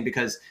interesting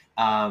because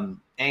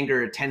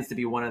anger tends to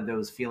be one of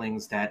those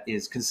feelings that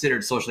is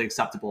considered socially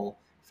acceptable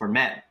for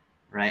men,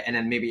 right? And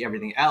then maybe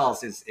everything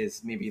else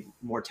is maybe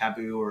more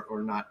taboo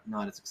or not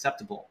as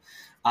acceptable.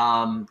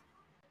 And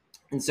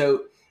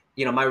so,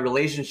 my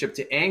relationship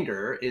to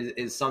anger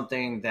is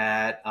something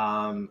that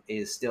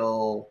is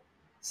still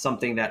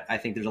something that I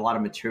think there's a lot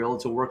of material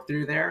to work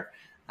through there.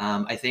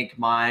 I think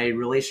my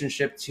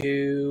relationship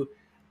to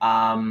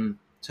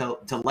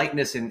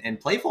lightness and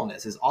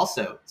playfulness is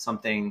also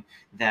something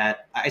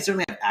that I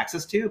certainly have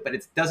access to, but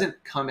it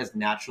doesn't come as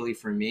naturally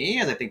for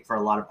me as I think for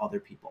a lot of other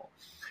people.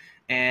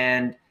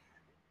 And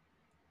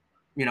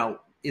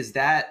is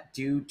that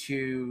due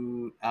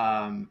to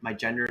my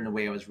gender and the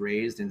way I was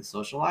raised and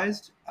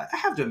socialized? I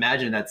have to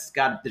imagine there's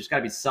got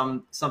to be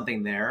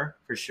something there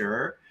for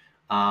sure.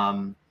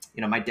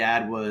 My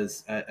dad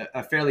was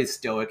a fairly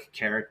stoic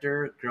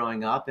character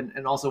growing up,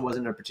 and also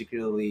wasn't a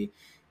particularly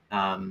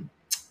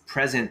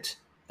present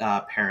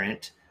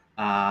parent.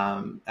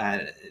 I'm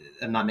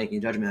not making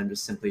a judgment. I'm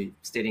just simply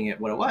stating it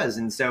what it was.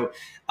 And so,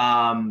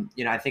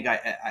 I think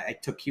I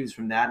took cues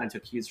from that, and I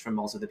took cues from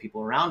also the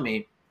people around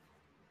me.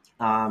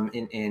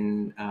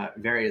 In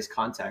various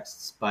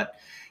contexts. But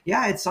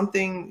yeah, it's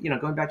something,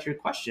 going back to your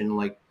question,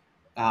 like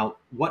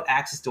what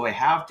access do I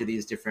have to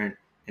these different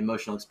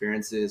emotional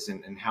experiences,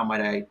 and how might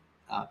I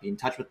be in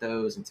touch with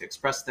those and to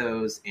express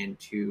those and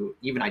to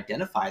even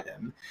identify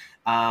them?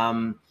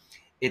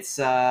 It's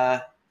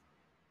kind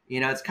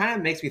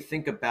of makes me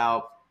think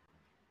about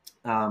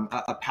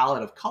a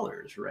palette of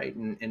colors, right?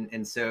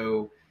 And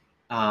so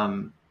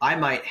I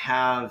might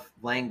have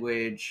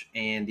language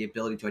and the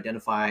ability to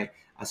identify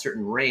a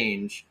certain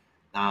range,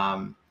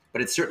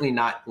 but it's certainly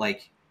not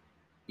like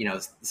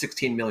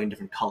 16 million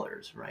different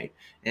colors, right?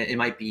 It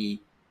might be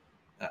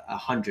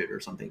 100 or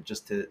something,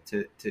 just to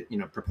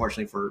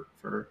proportionally for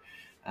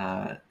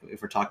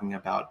if we're talking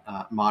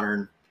about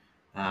modern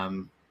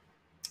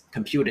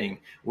computing.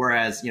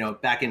 Whereas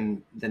back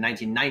in the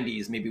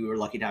 1990s, maybe we were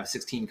lucky to have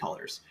 16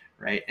 colors.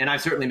 Right. And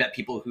I've certainly met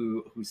people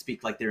who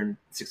speak like they're in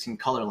 16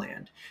 color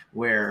land,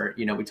 where,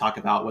 we talk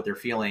about what they're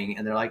feeling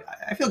and they're like,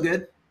 I feel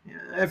good.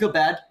 I feel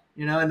bad,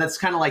 and that's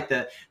kind of like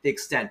the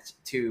extent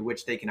to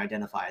which they can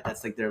identify it.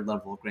 That's like their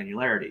level of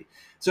granularity.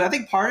 So I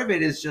think part of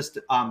it is just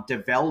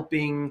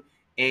developing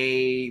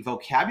a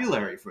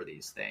vocabulary for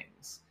these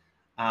things.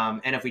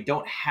 And if we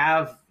don't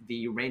have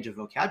the range of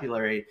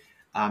vocabulary,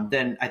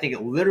 then I think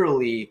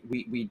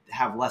we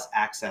have less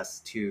access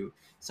to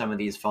some of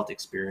these felt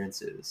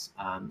experiences.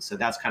 So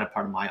that's kind of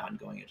part of my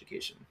ongoing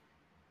education.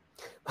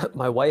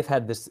 My wife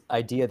had this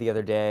idea the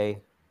other day.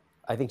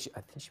 I think she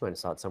might have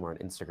saw it somewhere on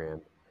Instagram,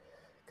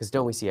 because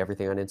don't we see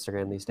everything on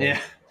Instagram these days?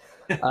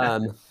 Yeah.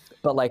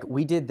 But like,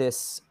 we did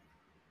this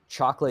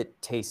chocolate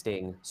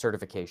tasting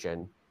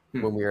certification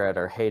when we were at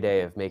our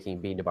heyday of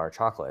making bean to bar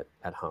chocolate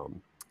at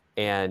home.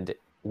 And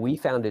we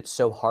found it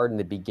so hard in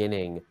the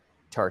beginning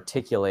to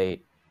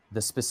articulate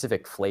the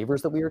specific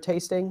flavors that we were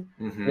tasting.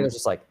 Mm-hmm. It was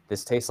just like,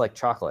 this tastes like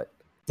chocolate.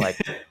 Like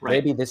Right.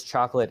 Maybe this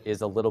chocolate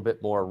is a little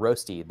bit more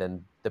roasty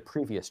than the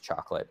previous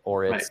chocolate,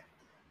 or it's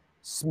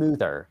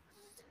smoother.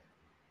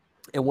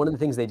 And one of the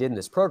things they did in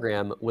this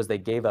program was they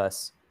gave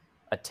us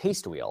a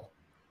taste wheel.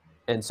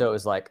 And so it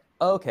was like,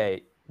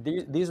 okay,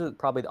 these are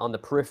probably on the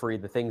periphery,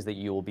 the things that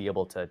you will be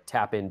able to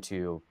tap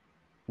into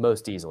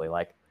most easily,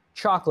 like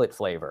chocolate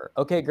flavor.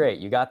 Okay, great.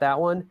 You got that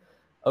one?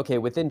 Okay,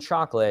 within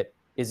chocolate,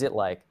 is it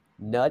like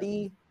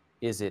nutty?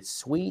 Is it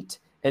sweet?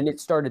 And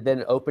it started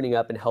then opening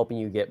up and helping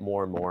you get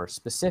more and more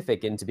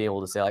specific into being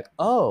able to say like,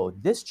 oh,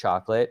 this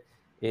chocolate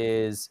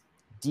is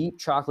deep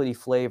chocolatey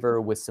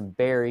flavor with some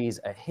berries,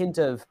 a hint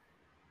of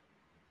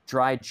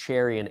dried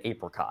cherry and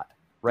apricot,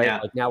 right? Yeah,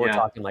 like now we're yeah.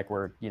 talking like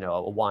we're,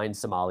 a wine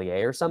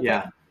sommelier or something.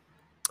 Yeah.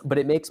 But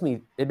it made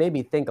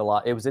me think a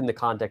lot. It was in the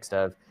context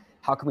of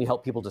how can we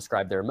help people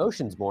describe their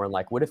emotions more? And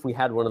like, what if we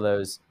had one of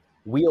those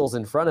wheels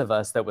in front of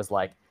us that was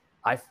like,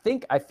 I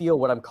think I feel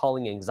what I'm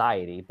calling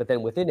anxiety, but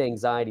then within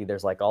anxiety,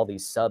 there's like all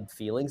these sub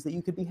feelings that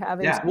you could be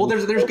having. Yeah. So Well,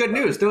 there's good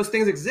news. Those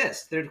things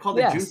exist. They're called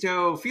the Yes.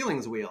 Junto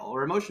feelings wheel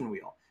or emotion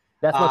wheel.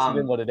 That's must have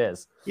been what it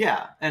is.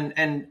 Yeah, and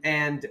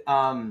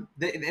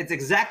it's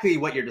exactly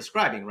what you're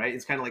describing, right?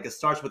 It's kind of like it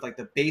starts with like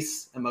the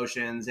base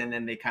emotions, and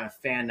then they kind of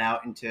fan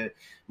out into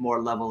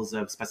more levels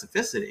of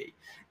specificity.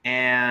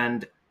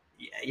 And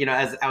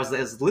as I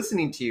was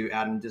listening to you,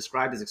 Adam,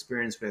 describe his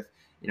experience with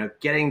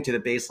getting to the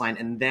baseline,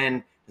 and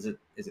then is it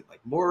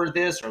like more of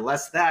this or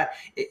less that?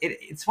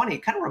 It's funny.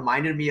 It kind of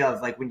reminded me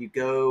of like when you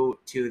go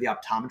to the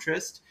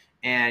optometrist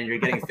and you're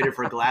getting fitted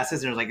for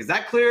glasses, and you're like, is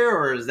that clear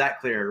or is that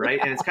clear, right?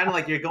 And it's kind of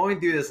like you're going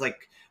through this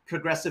like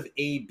progressive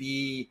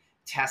A/B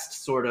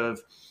test sort of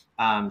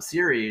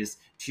series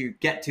to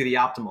get to the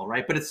optimal,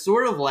 right? But it's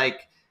sort of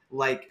like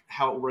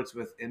how it works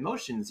with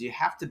emotions. You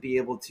have to be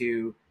able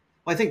to.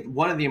 Well, I think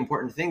one of the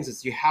important things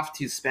is you have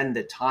to spend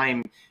the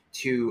time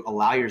to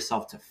allow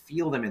yourself to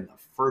feel them in the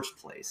first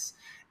place,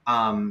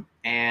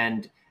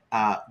 and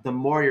the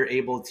more you're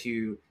able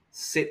to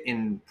sit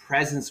in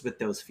presence with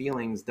those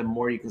feelings, the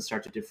more you can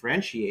start to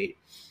differentiate.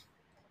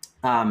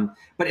 But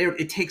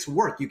it takes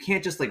work. You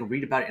can't just like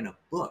read about it in a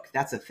book.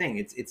 That's the thing.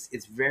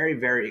 It's very,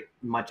 very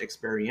much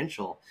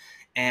experiential.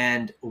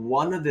 And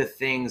one of the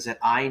things that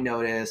I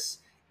notice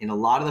in a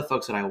lot of the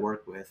folks that I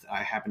work with,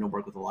 I happen to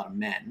work with a lot of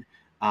men.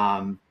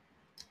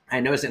 I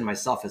notice it in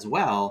myself as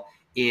well,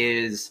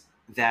 is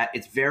that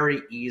it's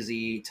very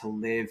easy to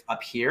live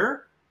up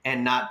here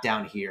and not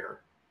down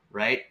here,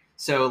 right?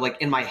 So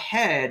like in my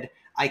head,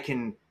 I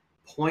can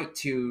point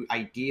to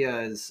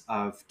ideas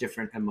of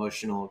different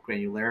emotional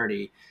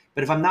granularity,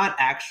 but if I'm not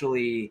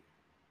actually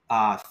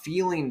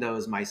feeling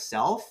those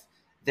myself,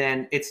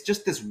 then it's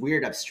just this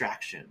weird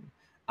abstraction.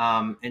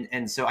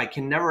 And so I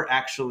can never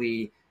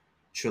actually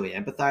truly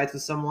empathize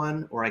with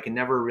someone, or I can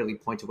never really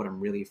point to what I'm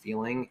really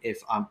feeling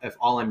if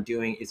all I'm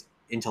doing is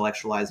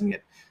intellectualizing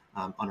it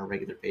on a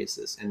regular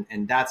basis.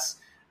 And that's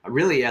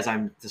really, as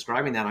I'm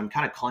describing that, I'm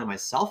kind of calling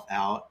myself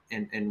out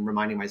and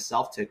reminding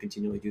myself to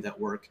continually do that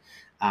work,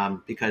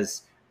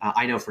 because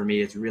I know for me,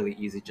 it's really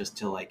easy just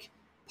to like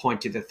point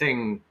to the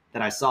thing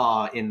that I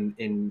saw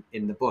in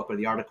the book or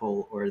the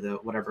article or the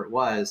whatever it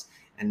was,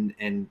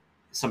 and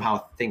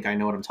somehow think I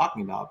know what I'm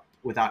talking about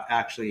without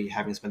actually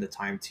having spent the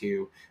time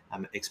to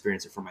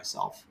experience it for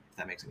myself, if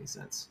that makes any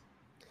sense.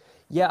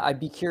 Yeah, I'd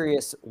be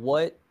curious,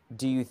 what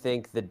do you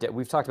think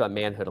we've talked about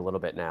manhood a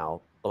little bit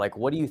now, but like,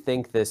 what do you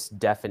think this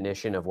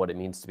definition of what it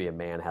means to be a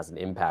man has an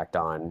impact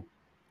on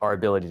our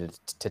ability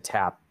to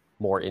tap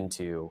more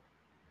into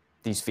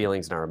these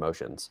feelings and our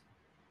emotions?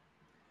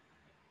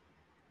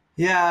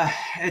 Yeah,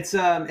 it's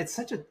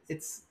such a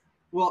it's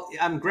well,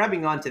 I'm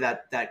grabbing onto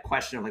that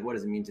question of like, what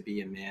does it mean to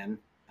be a man?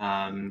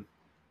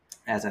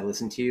 As I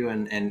listen to you,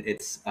 and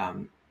it's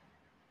I,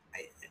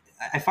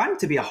 I find it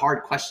to be a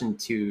hard question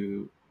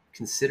to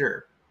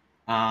consider.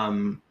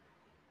 Um,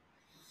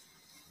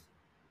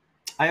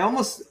 I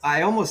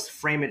almost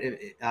frame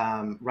it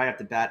right off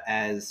the bat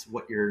as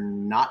what you're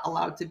not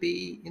allowed to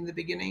be in the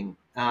beginning.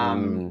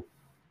 Mm,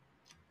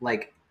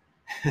 Like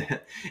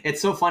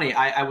it's so funny.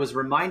 I was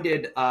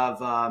reminded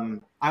of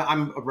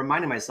I'm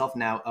reminding myself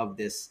now of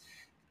this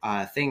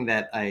thing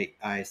that I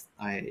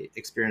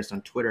experienced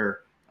on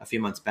Twitter a few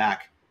months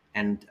back,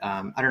 and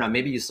I don't know,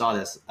 maybe you saw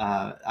this.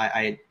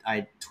 I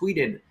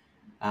tweeted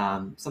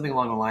something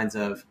along the lines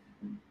of,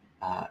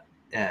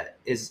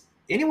 "Is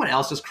anyone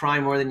else just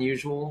crying more than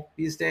usual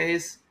these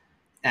days?"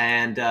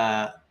 And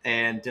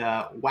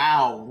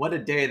wow, what a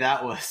day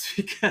that was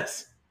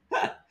because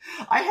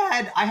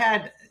I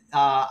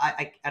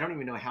don't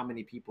even know how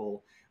many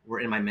people were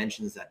in my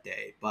mentions that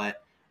day,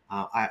 but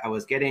I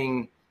was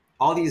getting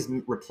all these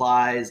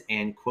replies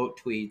and quote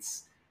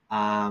tweets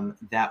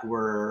that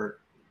were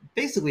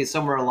basically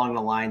somewhere along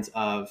the lines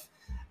of,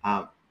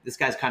 "This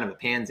guy's kind of a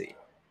pansy."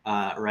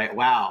 Right?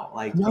 Wow!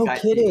 Like you no got,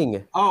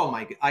 kidding. oh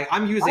my!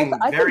 I'm using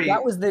I think very light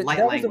that was the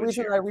language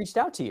reason I here. reached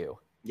out to you.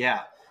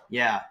 Yeah,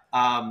 yeah.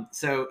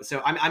 So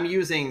I'm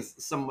using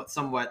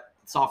somewhat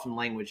softened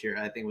language here.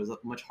 I think it was a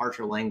much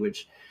harsher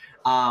language.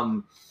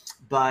 Um,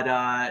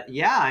 but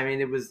yeah, I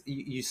mean, it was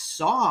you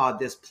saw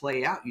this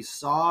play out. You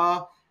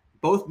saw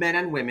both men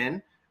and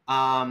women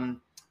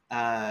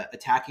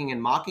attacking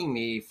and mocking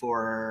me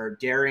for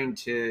daring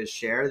to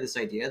share this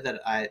idea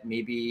that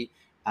maybe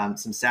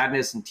some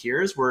sadness and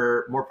tears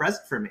were more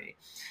present for me,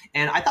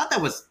 and I thought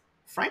that was,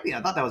 frankly,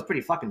 I thought that was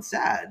pretty fucking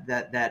sad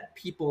that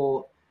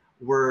people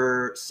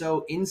were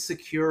so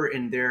insecure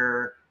in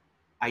their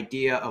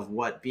idea of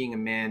what being a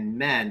man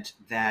meant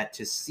that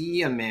to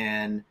see a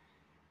man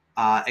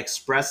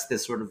express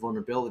this sort of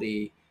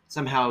vulnerability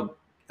somehow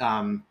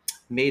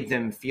made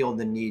them feel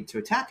the need to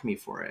attack me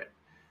for it.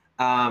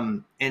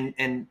 And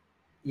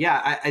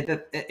yeah,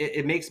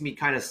 it makes me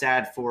kind of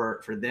sad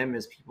for them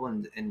as people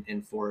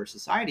and for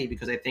society,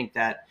 because I think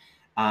that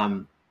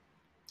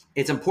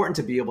it's important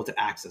to be able to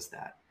access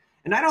that.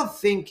 And I don't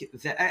think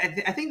that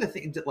I think the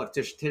thing, look,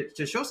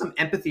 to show some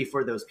empathy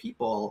for those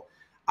people,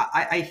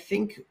 I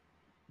think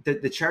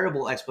the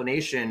charitable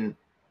explanation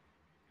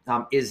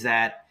is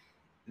that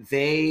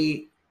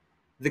the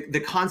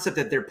concept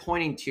that they're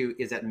pointing to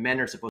is that men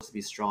are supposed to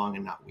be strong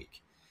and not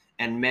weak,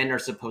 and men are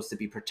supposed to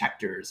be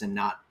protectors and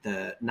not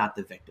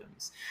the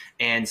victims.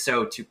 And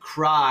so to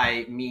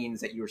cry means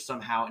that you're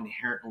somehow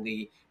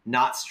inherently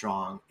not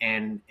strong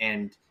and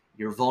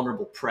you're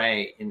vulnerable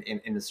prey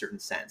in a certain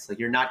sense. Like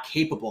you're not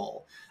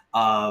capable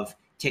of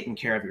taking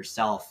care of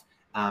yourself,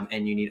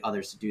 and you need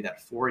others to do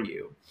that for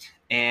you.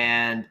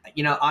 And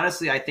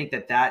honestly, I think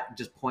that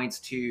just points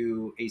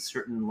to a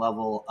certain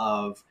level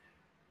of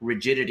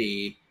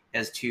rigidity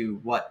as to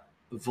what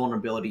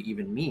vulnerability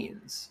even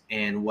means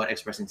and what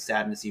expressing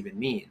sadness even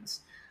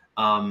means.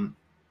 Um,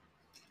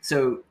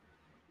 so,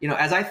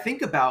 as I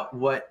think about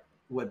what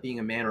being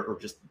a man, or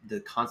just the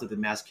concept of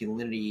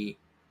masculinity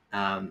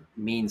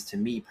means to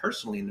me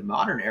personally in the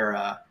modern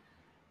era,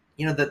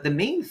 the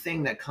main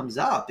thing that comes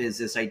up is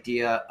this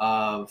idea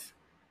of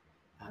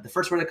the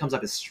first word that comes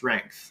up is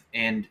strength.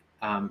 And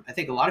I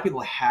think a lot of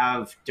people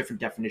have different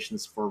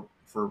definitions for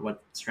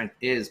what strength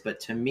is. But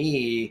to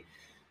me,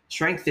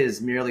 strength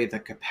is merely the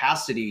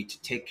capacity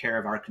to take care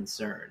of our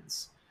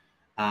concerns,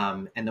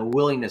 and the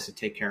willingness to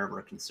take care of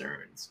our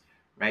concerns,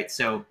 right?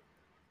 So,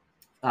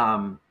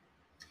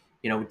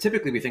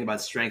 typically we think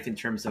about strength in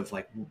terms of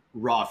like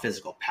raw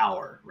physical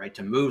power, right?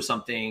 To move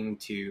something,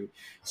 to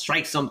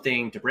strike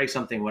something, to break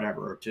something,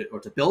 whatever, or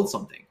to build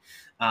something.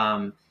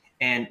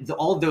 And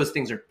all of those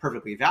things are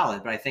perfectly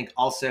valid. But I think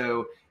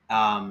also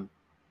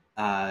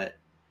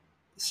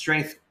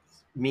strength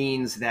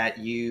means that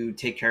you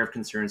take care of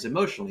concerns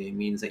emotionally. It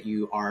means that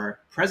you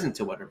are present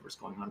to whatever's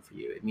going on for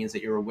you. It means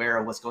that you're aware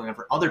of what's going on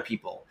for other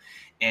people.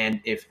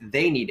 And if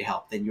they need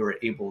help, then you're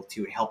able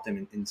to help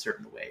them in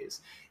certain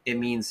ways. It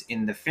means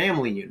in the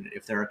family unit,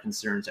 if there are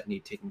concerns that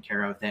need taken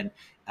care of, then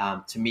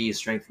to me,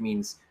 strength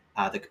means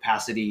the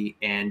capacity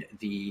and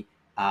the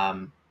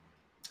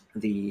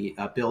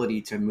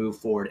ability to move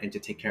forward and to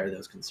take care of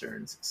those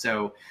concerns.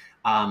 So,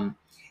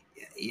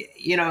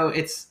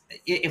 it's,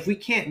 if we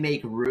can't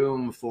make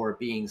room for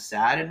being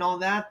sad and all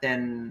that,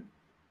 then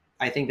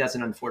I think that's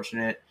an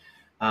unfortunate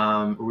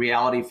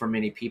reality for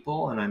many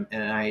people.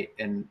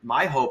 And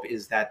my hope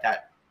is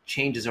that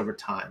changes over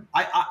time.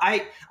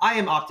 I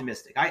am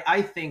optimistic.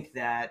 I think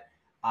that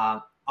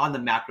on the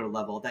macro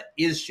level, that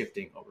is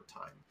shifting over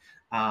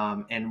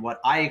time. And what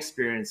I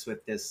experienced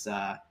with this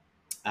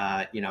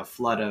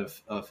flood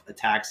of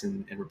attacks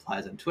and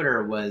replies on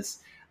Twitter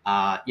was,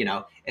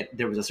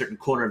 there was a certain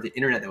corner of the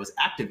internet that was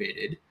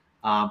activated,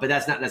 but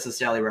that's not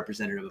necessarily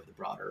representative of the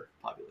broader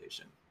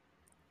population.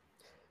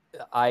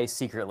 I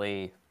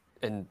secretly,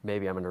 and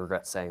maybe I'm going to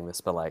regret saying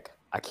this, but like,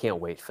 I can't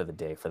wait for the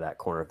day for that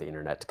corner of the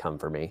internet to come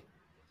for me.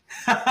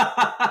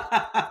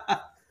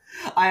 Wow.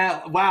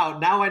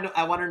 Now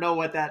I want to know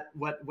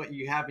what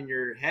you have in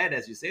your head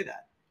as you say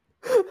that.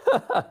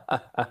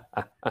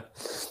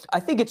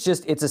 I think it's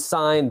a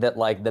sign that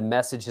like the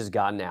message has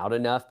gotten out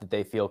enough that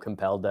they feel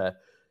compelled to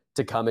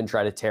come and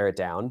try to tear it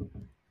down.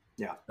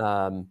 Yeah.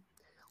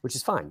 Which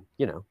is fine.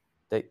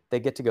 They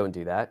get to go and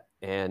do that.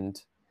 And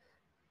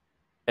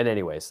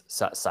anyways,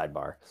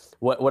 sidebar.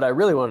 What I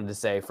really wanted to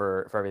say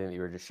for everything that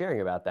you were just sharing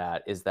about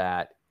that is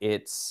that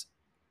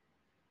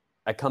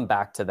I come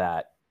back to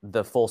that,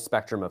 the full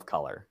spectrum of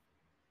color,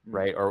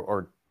 right?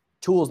 Or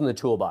tools in the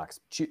toolbox.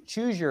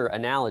 Choose your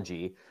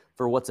analogy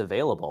for what's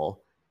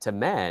available to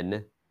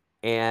men.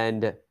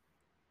 And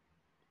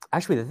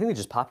actually, the thing that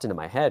just popped into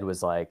my head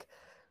was like,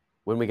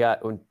 when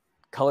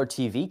color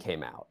TV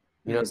came out,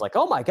 it's like,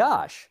 oh my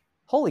gosh,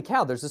 holy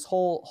cow, there's this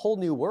whole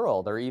new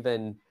world. Or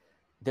even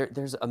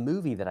there's a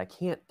movie that I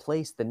can't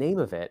place the name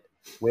of it,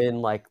 when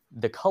like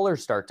the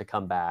colors start to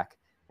come back,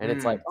 and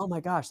it's like, oh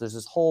my gosh, there's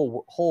this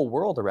whole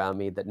world around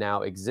me that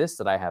now exists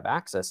that I have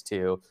access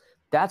to.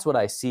 That's what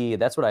I see.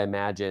 That's what I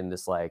imagine,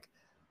 this like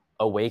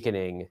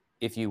awakening,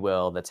 if you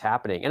will, that's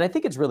happening. And I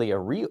think it's really a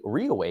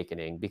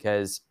reawakening,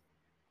 because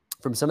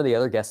from some of the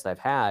other guests I've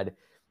had,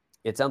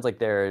 it sounds like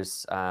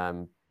there's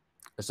some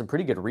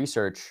pretty good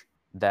research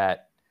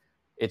that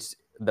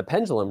the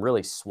pendulum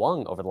really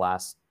swung over the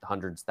last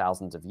hundreds,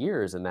 thousands of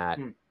years, and that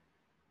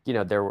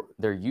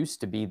there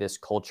used to be this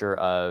culture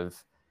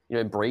of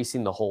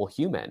embracing the whole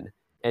human,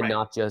 and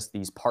not just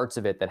these parts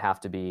of it that have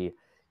to be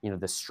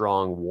the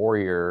strong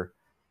warrior,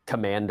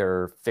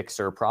 commander,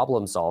 fixer,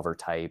 problem solver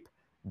type.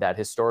 That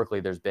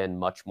historically there's been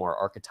much more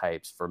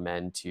archetypes for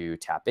men to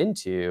tap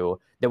into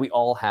that we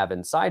all have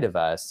inside of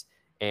us.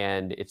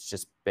 And it's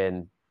just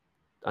been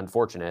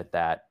unfortunate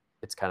that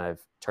it's kind of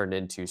turned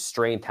into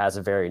strength has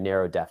a very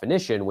narrow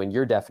definition, when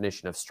your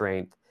definition of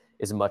strength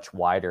is much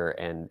wider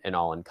and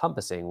all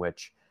encompassing,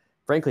 which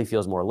frankly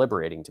feels more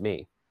liberating to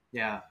me.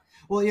 Yeah.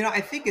 Well,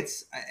 I think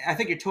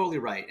you're totally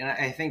right. And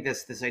I think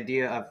this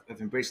idea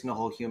of embracing the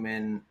whole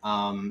human,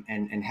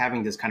 and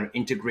having this kind of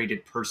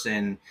integrated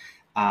person,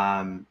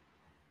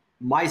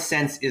 my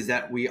sense is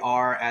that we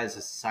are, as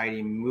a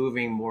society,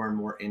 moving more and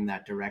more in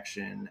that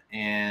direction.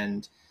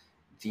 And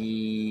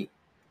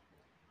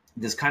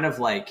this kind of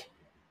like,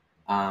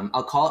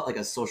 I'll call it like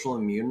a social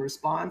immune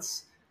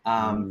response.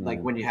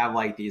 Like when you have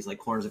like these like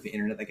corners of the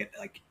internet that get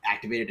like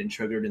activated and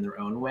triggered in their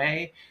own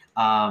way,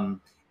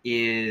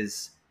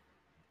 there's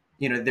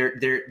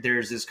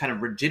this kind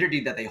of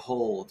rigidity that they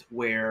hold,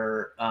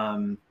 where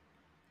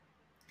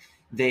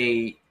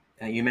you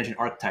mentioned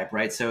archetype,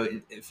 right? So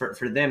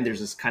for them, there's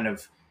this kind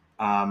of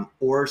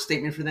or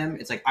statement for them.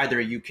 It's like, either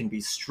you can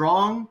be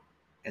strong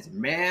as a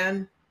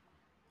man,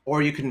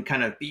 or you can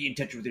kind of be in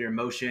touch with your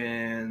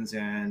emotions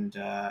and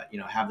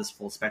have this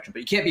full spectrum, but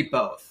you can't be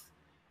both,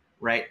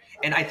 right?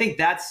 And I think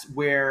that's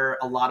where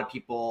a lot of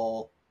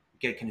people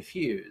get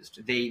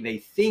confused. They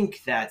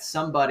think that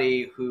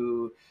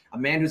a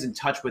man who's in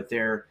touch with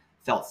their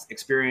felt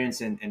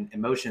experience and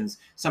emotions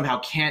somehow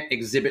can't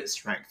exhibit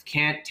strength,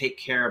 can't take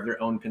care of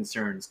their own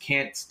concerns,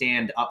 can't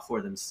stand up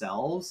for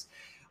themselves,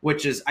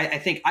 which is, I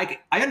think I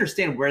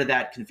understand where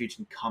that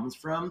confusion comes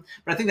from,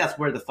 but I think that's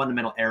where the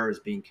fundamental error is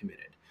being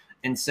committed.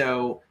 And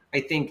so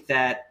I think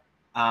that,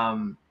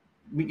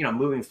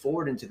 moving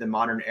forward into the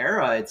modern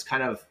era, it's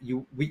kind of,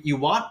 you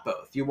want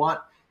both. You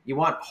want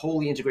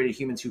wholly integrated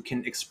humans who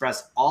can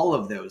express all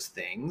of those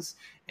things.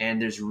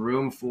 And there's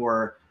room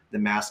for the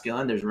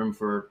masculine, there's room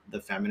for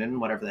the feminine,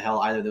 whatever the hell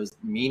either of those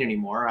mean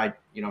anymore.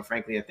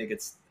 Frankly, I think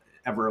it's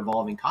ever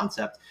evolving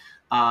concept.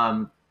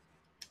 And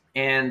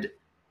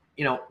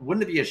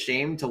wouldn't it be a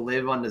shame to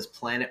live on this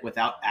planet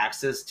without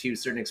access to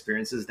certain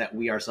experiences that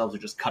we ourselves are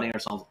just cutting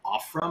ourselves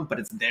off from, but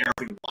it's there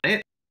if we want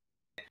it?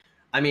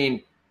 I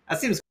mean,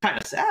 that seems kind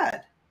of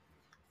sad.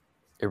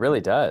 It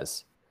really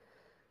does.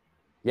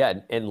 Yeah,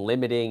 and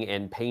limiting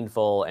and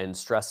painful and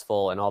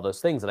stressful and all those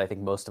things that I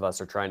think most of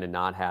us are trying to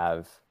not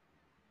have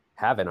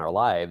in our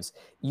lives.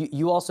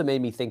 You also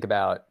made me think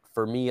about,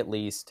 for me at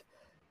least,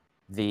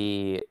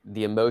 the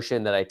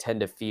emotion that I tend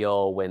to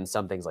feel when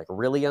something's like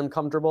really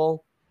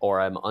uncomfortable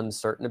or I'm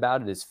uncertain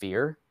about it is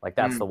fear. Like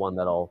that's the one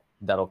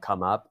that'll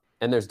come up.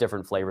 And there's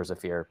different flavors of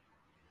fear,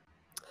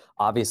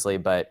 obviously,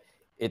 but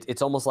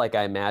it's almost like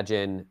I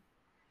imagine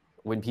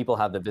when people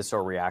have the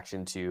visceral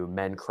reaction to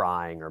men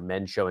crying or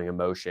men showing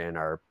emotion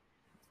or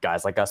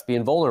guys like us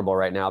being vulnerable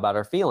right now about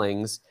our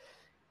feelings,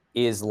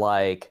 is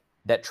like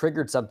that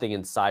triggered something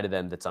inside of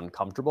them that's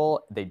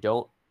uncomfortable.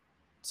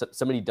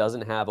 Somebody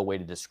doesn't have a way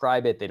to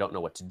describe it. They don't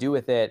know what to do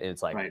with it. And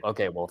it's like, Right.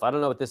 okay, well, if I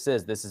don't know what this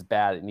is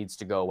bad. It needs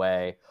to go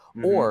away.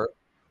 Mm-hmm.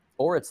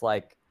 Or it's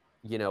like,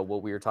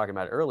 what we were talking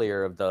about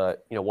earlier of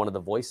one of the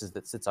voices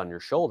that sits on your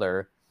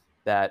shoulder,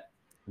 that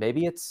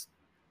maybe it's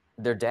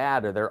their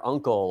dad or their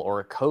uncle or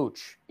a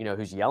coach,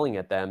 who's yelling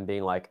at them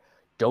being like,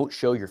 don't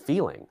show your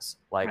feelings.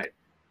 Like, Right.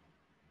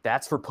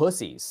 that's for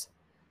pussies.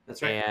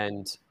 That's right.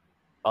 And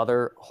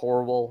other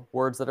horrible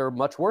words that are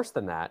much worse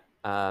than that.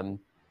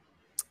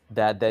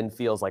 That then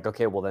feels like,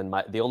 okay, well then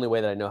the only way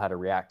that I know how to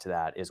react to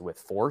that is with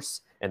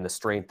force and the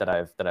strength that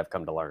I've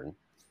come to learn.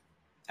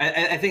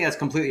 I think that's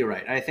completely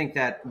right. I think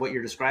that what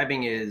you're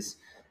describing is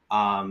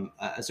a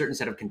certain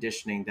set of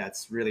conditioning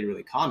that's really,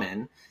 really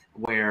common,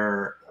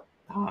 where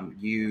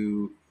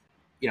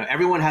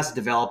everyone has to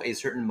develop a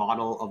certain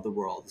model of the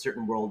world, a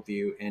certain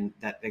worldview, and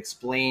that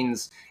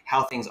explains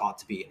how things ought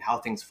to be and how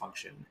things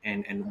function,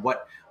 and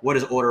what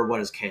is order,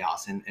 what is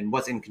chaos, and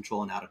what's in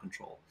control and out of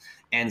control.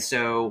 And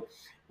so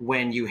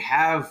when you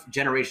have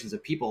generations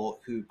of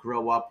people who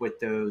grow up with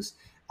those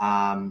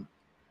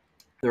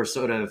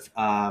sort of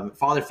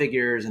father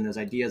figures and those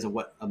ideas of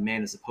what a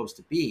man is supposed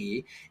to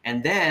be,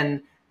 and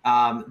then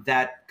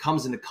that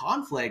comes into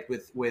conflict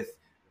with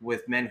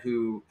men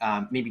who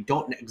maybe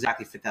don't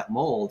exactly fit that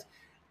mold,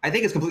 I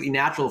think it's completely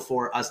natural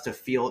for us to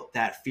feel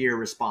that fear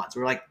response.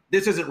 We're like,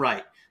 this isn't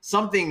right.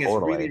 Something is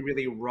really,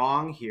 really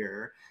wrong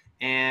here.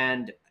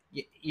 And,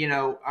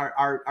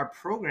 our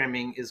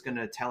programming is going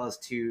to tell us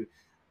to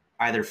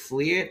either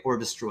flee it or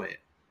destroy it.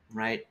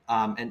 Right.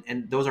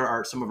 And those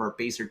are some of our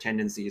baser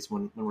tendencies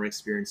when we're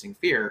experiencing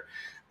fear.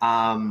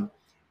 And,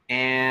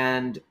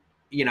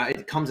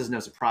 it comes as no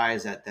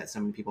surprise that so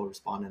many people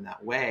respond in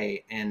that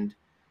way. And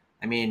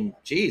I mean,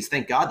 geez,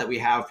 thank God that we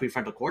have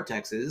prefrontal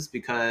cortexes,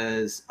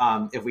 because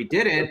if we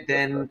didn't,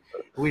 then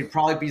we'd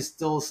probably be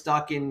still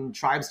stuck in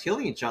tribes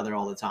killing each other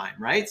all the time,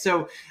 right?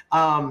 So,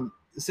 I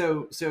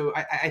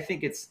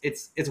think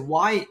it's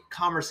why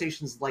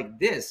conversations like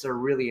this are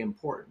really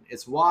important.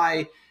 It's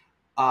why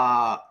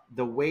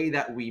the way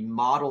that we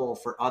model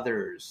for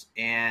others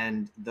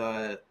and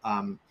the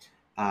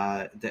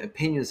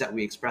opinions that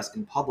we express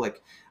in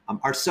public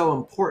are so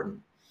important,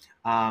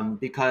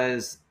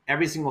 because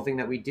every single thing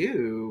that we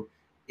do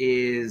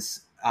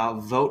is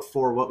vote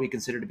for what we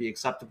consider to be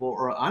acceptable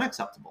or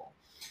unacceptable.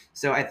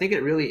 So I think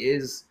it really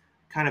is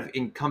kind of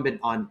incumbent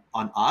on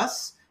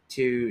us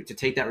to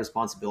take that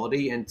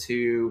responsibility and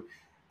to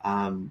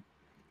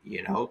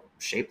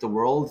shape the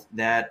world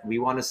that we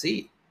want to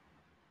see.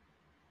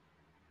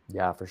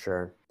 Yeah, for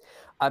sure.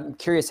 I'm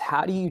curious,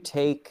 how do you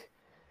take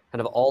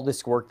kind of all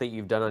this work that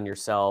you've done on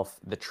yourself,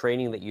 the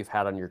training that you've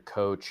had on your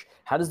coach,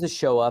 how does this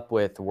show up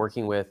with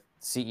working with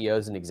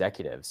CEOs and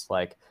executives?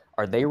 Like,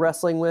 are they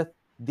wrestling with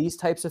these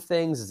types of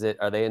things?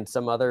 Are they in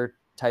some other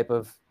type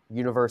of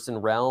universe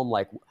and realm?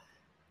 Like,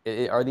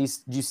 do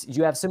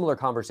you have similar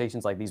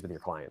conversations like these with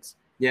your clients?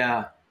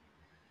 Yeah.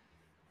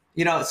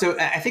 So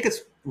I think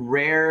it's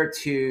rare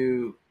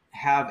to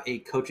have a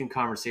coaching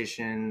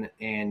conversation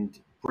and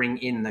bring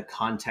in the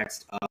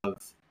context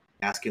of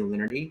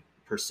masculinity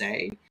per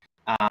se.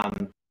 I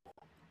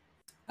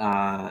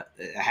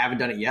haven't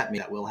done it yet. Maybe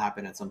that will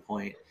happen at some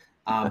point.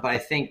 But I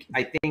think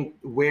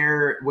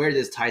where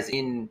this ties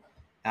in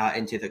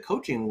into the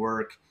coaching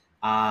work,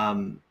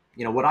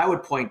 what I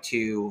would point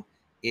to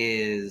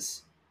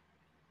is,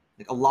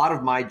 like, a lot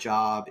of my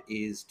job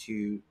is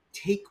to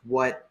take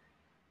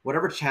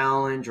whatever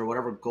challenge or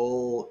whatever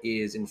goal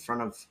is in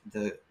front of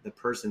the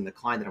person, the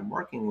client that I'm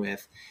working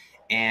with,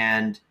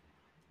 and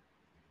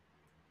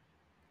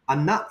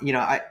I'm not,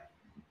 I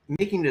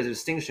making the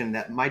distinction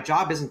that my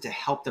job isn't to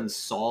help them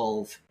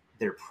solve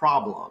their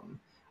problem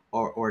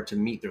or to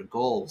meet their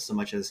goals so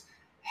much as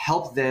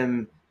help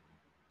them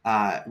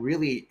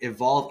really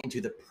evolve into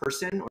the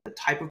person or the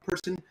type of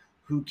person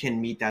who can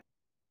meet that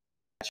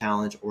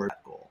challenge or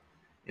that goal,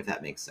 if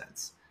that makes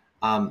sense.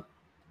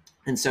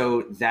 And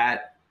so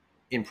that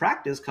in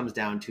practice comes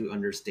down to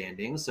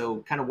understanding. So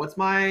kind of what's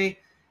my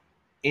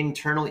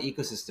internal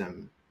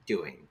ecosystem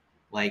doing?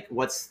 Like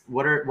what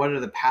are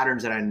the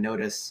patterns that I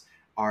notice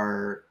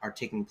are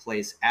taking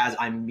place as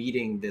I'm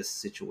meeting this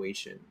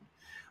situation?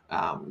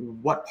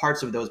 What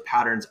parts of those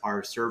patterns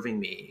are serving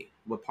me?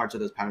 What parts of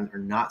those patterns are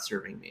not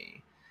serving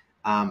me?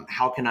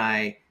 How can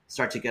I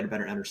start to get a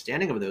better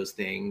understanding of those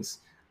things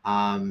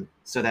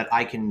so that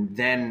I can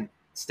then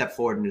step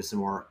forward into some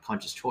more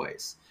conscious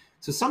choice?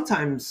 So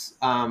sometimes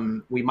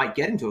we might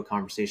get into a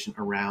conversation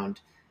around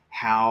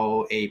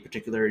how a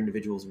particular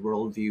individual's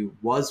worldview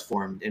was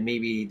formed, and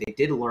maybe they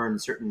did learn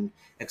certain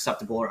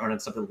acceptable or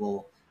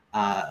unacceptable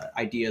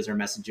ideas or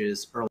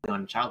messages early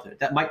on in childhood.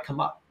 That might come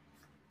up.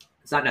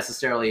 It's not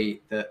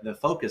necessarily the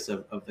focus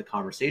of the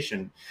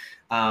conversation,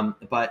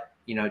 but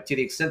to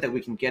the extent that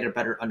we can get a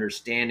better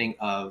understanding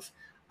of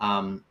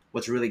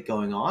what's really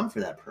going on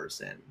for that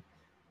person,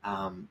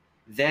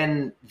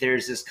 then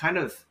there's this kind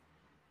of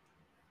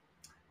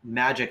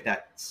magic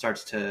that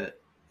starts to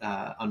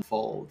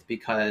unfold,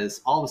 because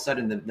all of a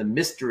sudden the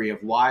mystery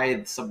of why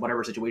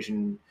whatever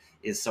situation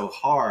is so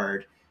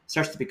hard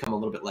starts to become a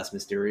little bit less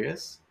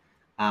mysterious.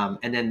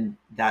 And then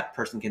that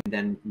person can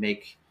then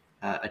make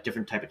a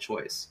different type of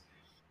choice.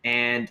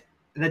 And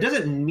that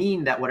doesn't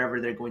mean that whatever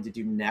they're going to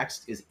do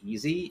next is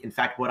easy. In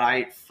fact, what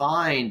I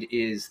find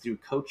is through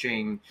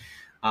coaching,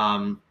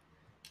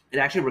 it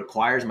actually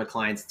requires my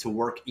clients to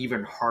work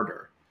even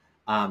harder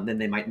than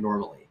they might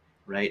normally,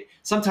 right?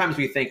 Sometimes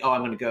we think, oh,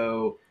 I'm going to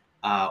go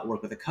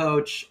work with a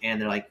coach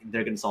and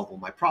they're going to solve all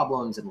my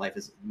problems and life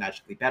is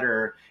magically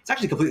better. It's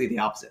actually completely the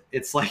opposite.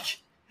 It's like,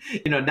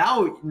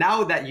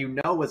 now that you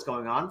know what's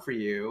going on for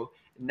you,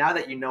 now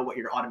that you know what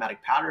your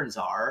automatic patterns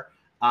are,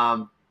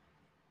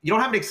 you don't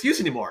have an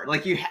excuse anymore.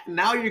 Like you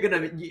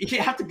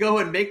have to go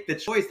and make the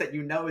choice that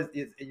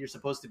is you're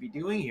supposed to be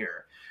doing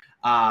here.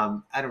 I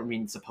don't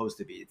mean supposed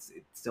to be. It's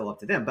still up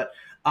to them. But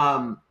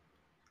so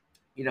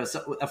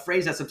a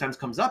phrase that sometimes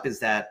comes up is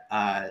that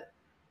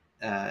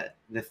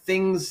the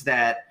things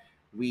that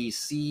we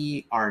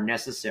see are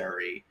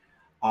necessary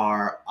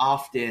are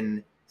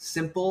often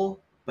simple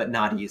but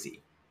not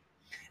easy.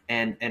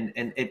 And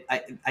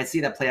I see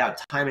that play out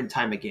time and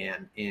time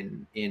again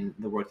in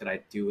the work that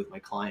I do with my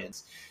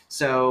clients.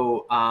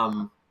 So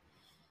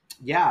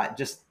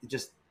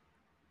just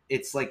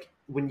it's like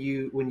when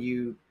you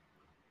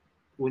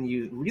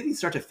really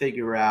start to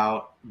figure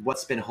out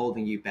what's been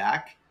holding you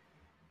back,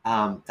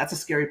 that's a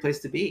scary place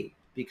to be,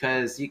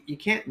 because you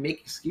can't make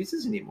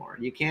excuses anymore.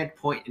 You can't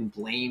point and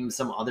blame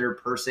some other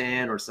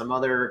person or some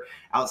other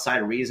outside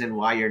reason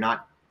why you're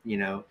not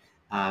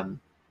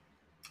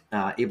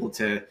able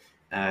to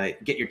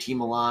get your team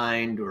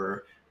aligned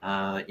or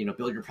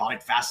build your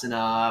product fast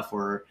enough,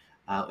 or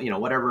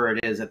whatever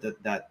it is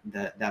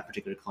that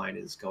particular client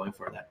is going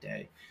for that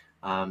day.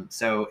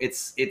 So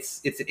it's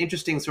an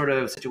interesting sort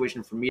of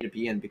situation for me to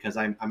be in, because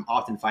I'm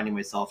often finding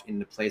myself in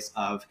the place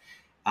of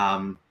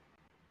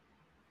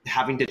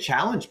having to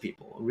challenge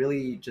people.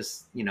 Really,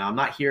 just I'm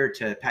not here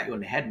to pat you on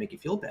the head and make you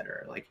feel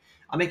better. Like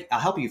I'll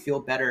help you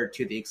feel better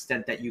to the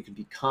extent that you can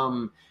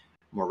become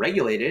more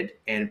regulated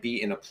and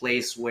be in a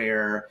place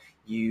where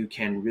you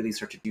can really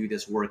start to do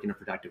this work in a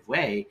productive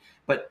way.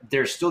 But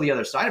there's still the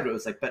other side of it.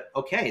 It's like, but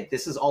okay,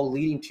 this is all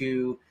leading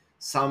to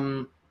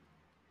some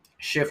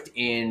shift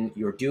in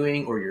your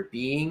doing or your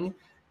being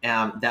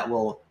that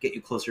will get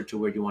you closer to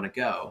where you want to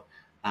go.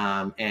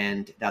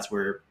 And that's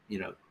where,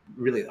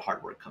 really the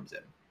hard work comes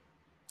in.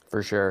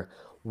 For sure.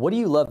 What do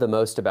you love the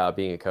most about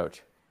being a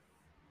coach?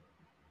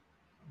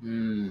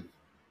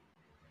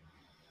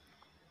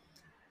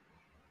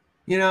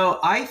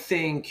 I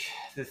think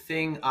the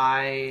thing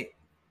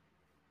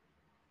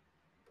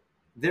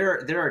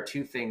there are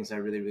two things I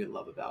really, really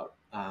love about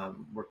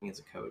working as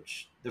a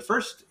coach. The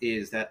first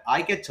is that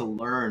I get to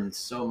learn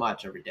so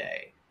much every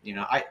day.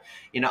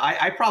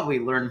 I probably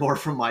learn more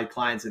from my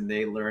clients than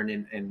they learn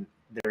in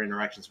their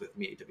interactions with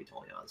me, to be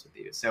totally honest with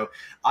you. So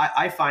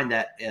I find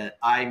that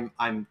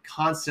I'm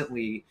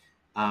constantly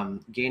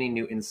gaining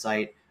new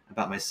insight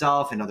about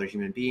myself and other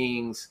human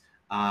beings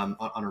on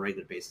a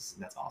regular basis,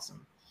 and that's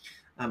awesome.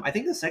 I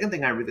think the second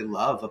thing I really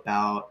love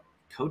about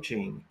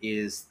coaching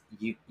is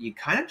you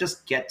kind of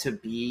just get to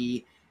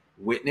be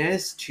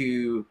witness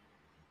to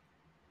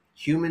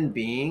human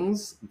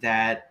beings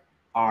that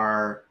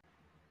are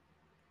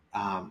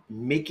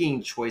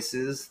making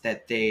choices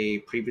that they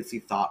previously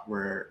thought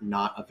were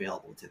not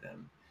available to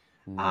them.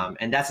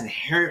 And that's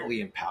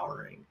inherently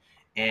empowering.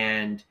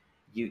 And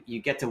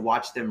you get to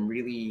watch them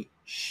really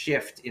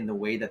shift in the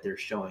way that they're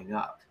showing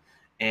up.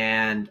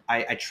 And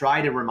I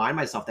try to remind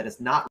myself that it's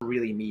not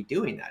really me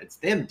doing that. It's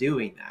them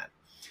doing that.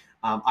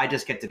 I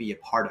just get to be a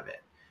part of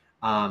it.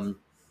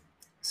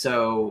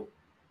 So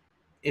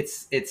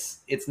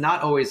it's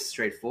not always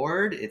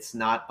straightforward. It's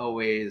not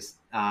always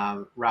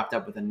wrapped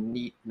up with a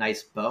neat,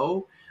 nice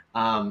bow.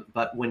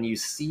 But when you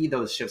see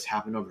those shifts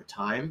happen over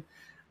time,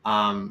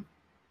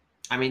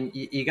 I mean,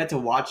 you get to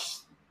watch,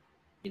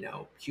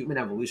 human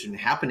evolution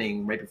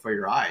happening right before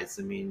your eyes.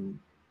 I mean,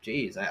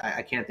 geez,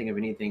 I can't think of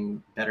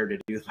anything better to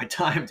do with my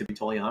time, to be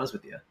totally honest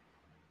with you.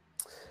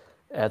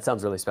 That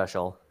sounds really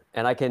special.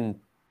 And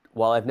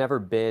while I've never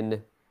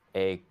been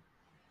a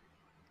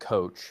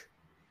coach,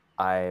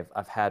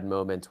 I've had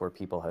moments where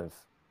people have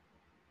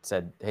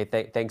said, "Hey,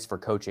 thanks for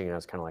coaching," and I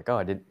was kind of like, "Oh,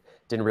 I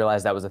didn't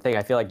realize that was a thing."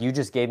 I feel like you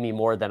just gave me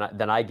more than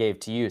I gave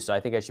to you, so I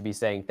think I should be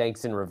saying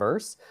thanks in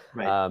reverse,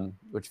 Right.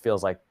 which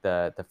feels like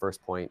the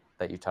first point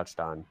that you touched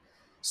on.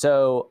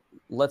 So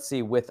let's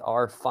see. With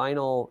our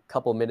final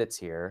couple minutes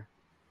here,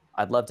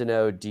 I'd love to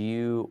know: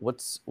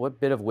 what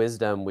bit of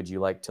wisdom would you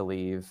like to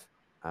leave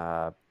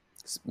uh,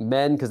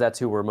 men, because that's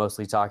who we're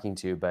mostly talking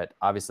to, but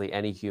obviously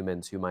any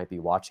humans who might be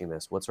watching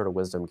this? What sort of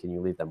wisdom can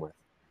you leave them with?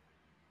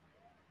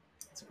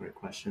 That's a great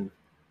question.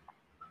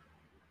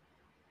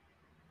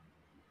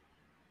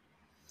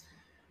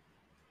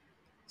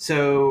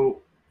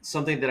 So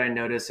something that I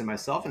notice in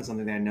myself, and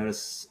something that I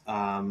notice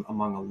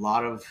among a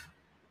lot of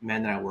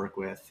men that I work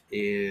with,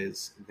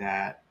 is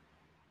that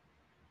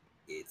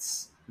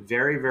it's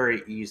very,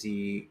 very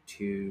easy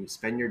to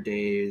spend your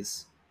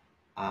days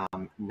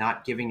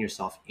not giving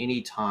yourself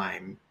any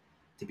time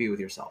to be with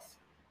yourself.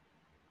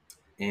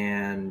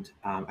 And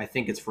I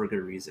think it's for a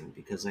good reason,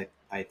 because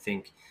I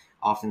think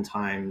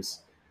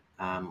oftentimes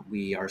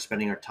we are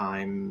spending our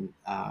time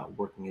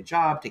working a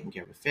job, taking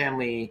care of a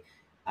family,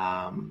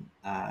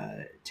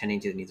 tending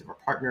to the needs of our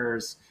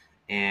partners.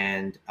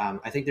 And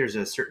I think there's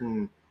a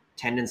certain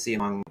tendency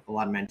among a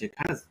lot of men to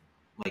kind of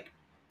like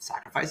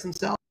sacrifice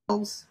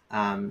themselves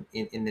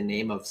in the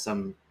name of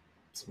some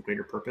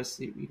greater purpose,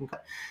 you can call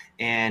it.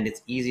 And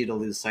it's easy to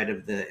lose sight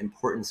of the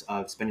importance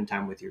of spending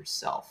time with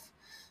yourself.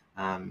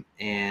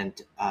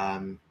 And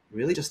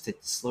really just to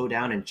slow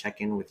down and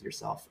check in with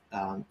yourself,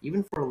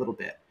 even for a little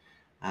bit.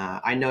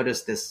 I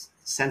noticed this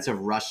sense of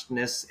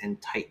rushedness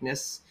and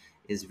tightness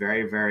is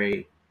very,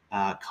 very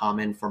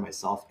common for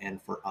myself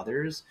and for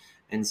others.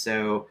 And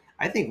so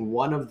I think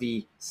one of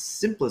the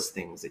simplest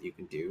things that you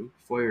can do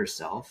for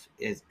yourself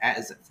is,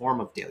 as a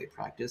form of daily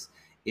practice,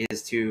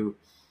 is to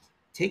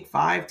take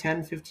 5,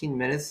 10, 15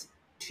 minutes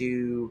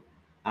to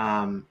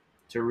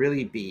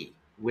really be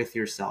with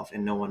yourself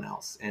and no one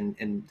else.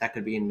 And that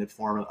could be in the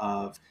form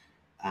of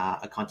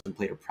a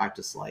contemplative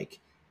practice like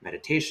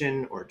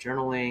meditation or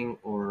journaling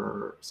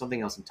or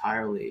something else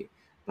entirely.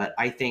 But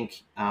I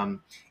think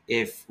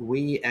if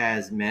we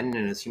as men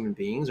and as human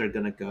beings are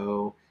going to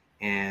go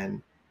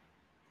and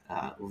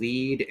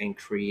lead and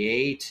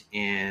create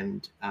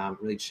and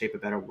really shape a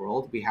better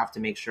world, we have to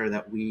make sure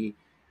that we,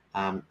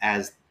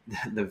 as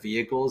the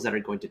vehicles that are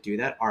going to do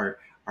that, are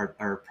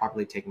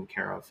properly taking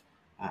care of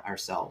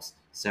ourselves.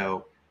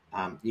 So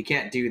you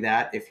can't do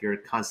that if you're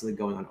constantly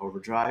going on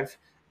overdrive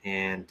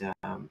and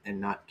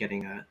not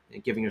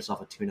giving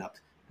yourself a tune-up,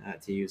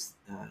 to use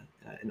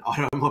an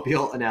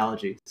automobile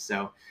analogy.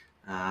 So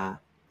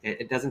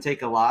it doesn't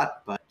take a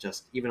lot, but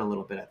just even a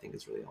little bit, I think,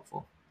 is really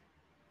helpful.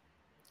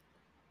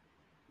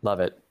 Love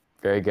it.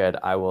 Very good.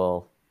 I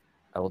will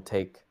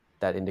take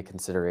that into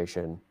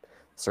consideration,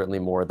 certainly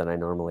more than I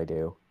normally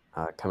do,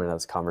 coming out of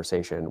this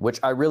conversation, which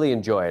I really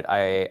enjoyed.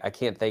 I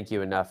can't thank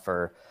you enough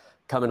for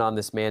coming on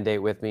this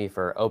mandate with me,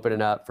 for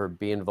opening up, for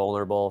being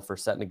vulnerable, for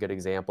setting a good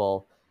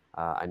example.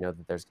 I know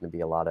that there's going to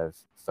be a lot of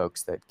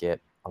folks that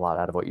get a lot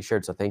out of what you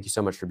shared. So thank you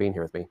so much for being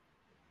here with me.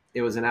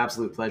 It was an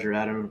absolute pleasure,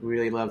 Adam.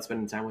 Really loved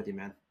spending time with you,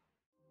 man.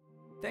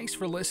 Thanks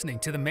for listening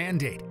to The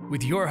Mandate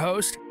with your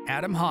host,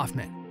 Adam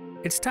Hoffman.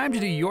 It's time to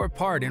do your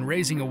part in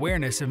raising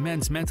awareness of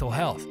men's mental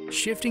health,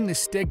 shifting the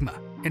stigma,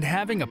 and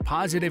having a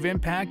positive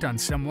impact on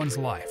someone's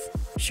life.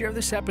 Share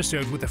this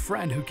episode with a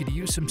friend who could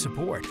use some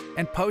support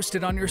and post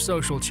it on your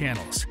social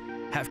channels.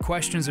 Have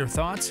questions or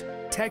thoughts?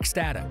 Text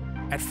Adam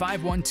at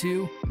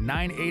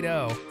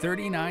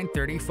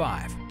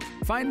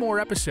 512-980-3935. Find more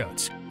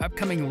episodes,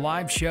 upcoming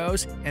live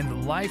shows,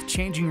 and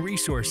life-changing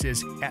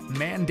resources at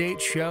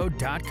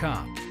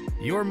mandateshow.com.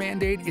 Your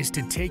mandate is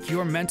to take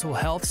your mental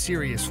health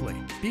seriously.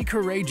 Be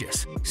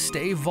courageous,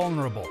 stay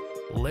vulnerable,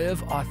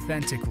 live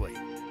authentically.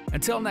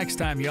 Until next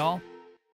time, y'all.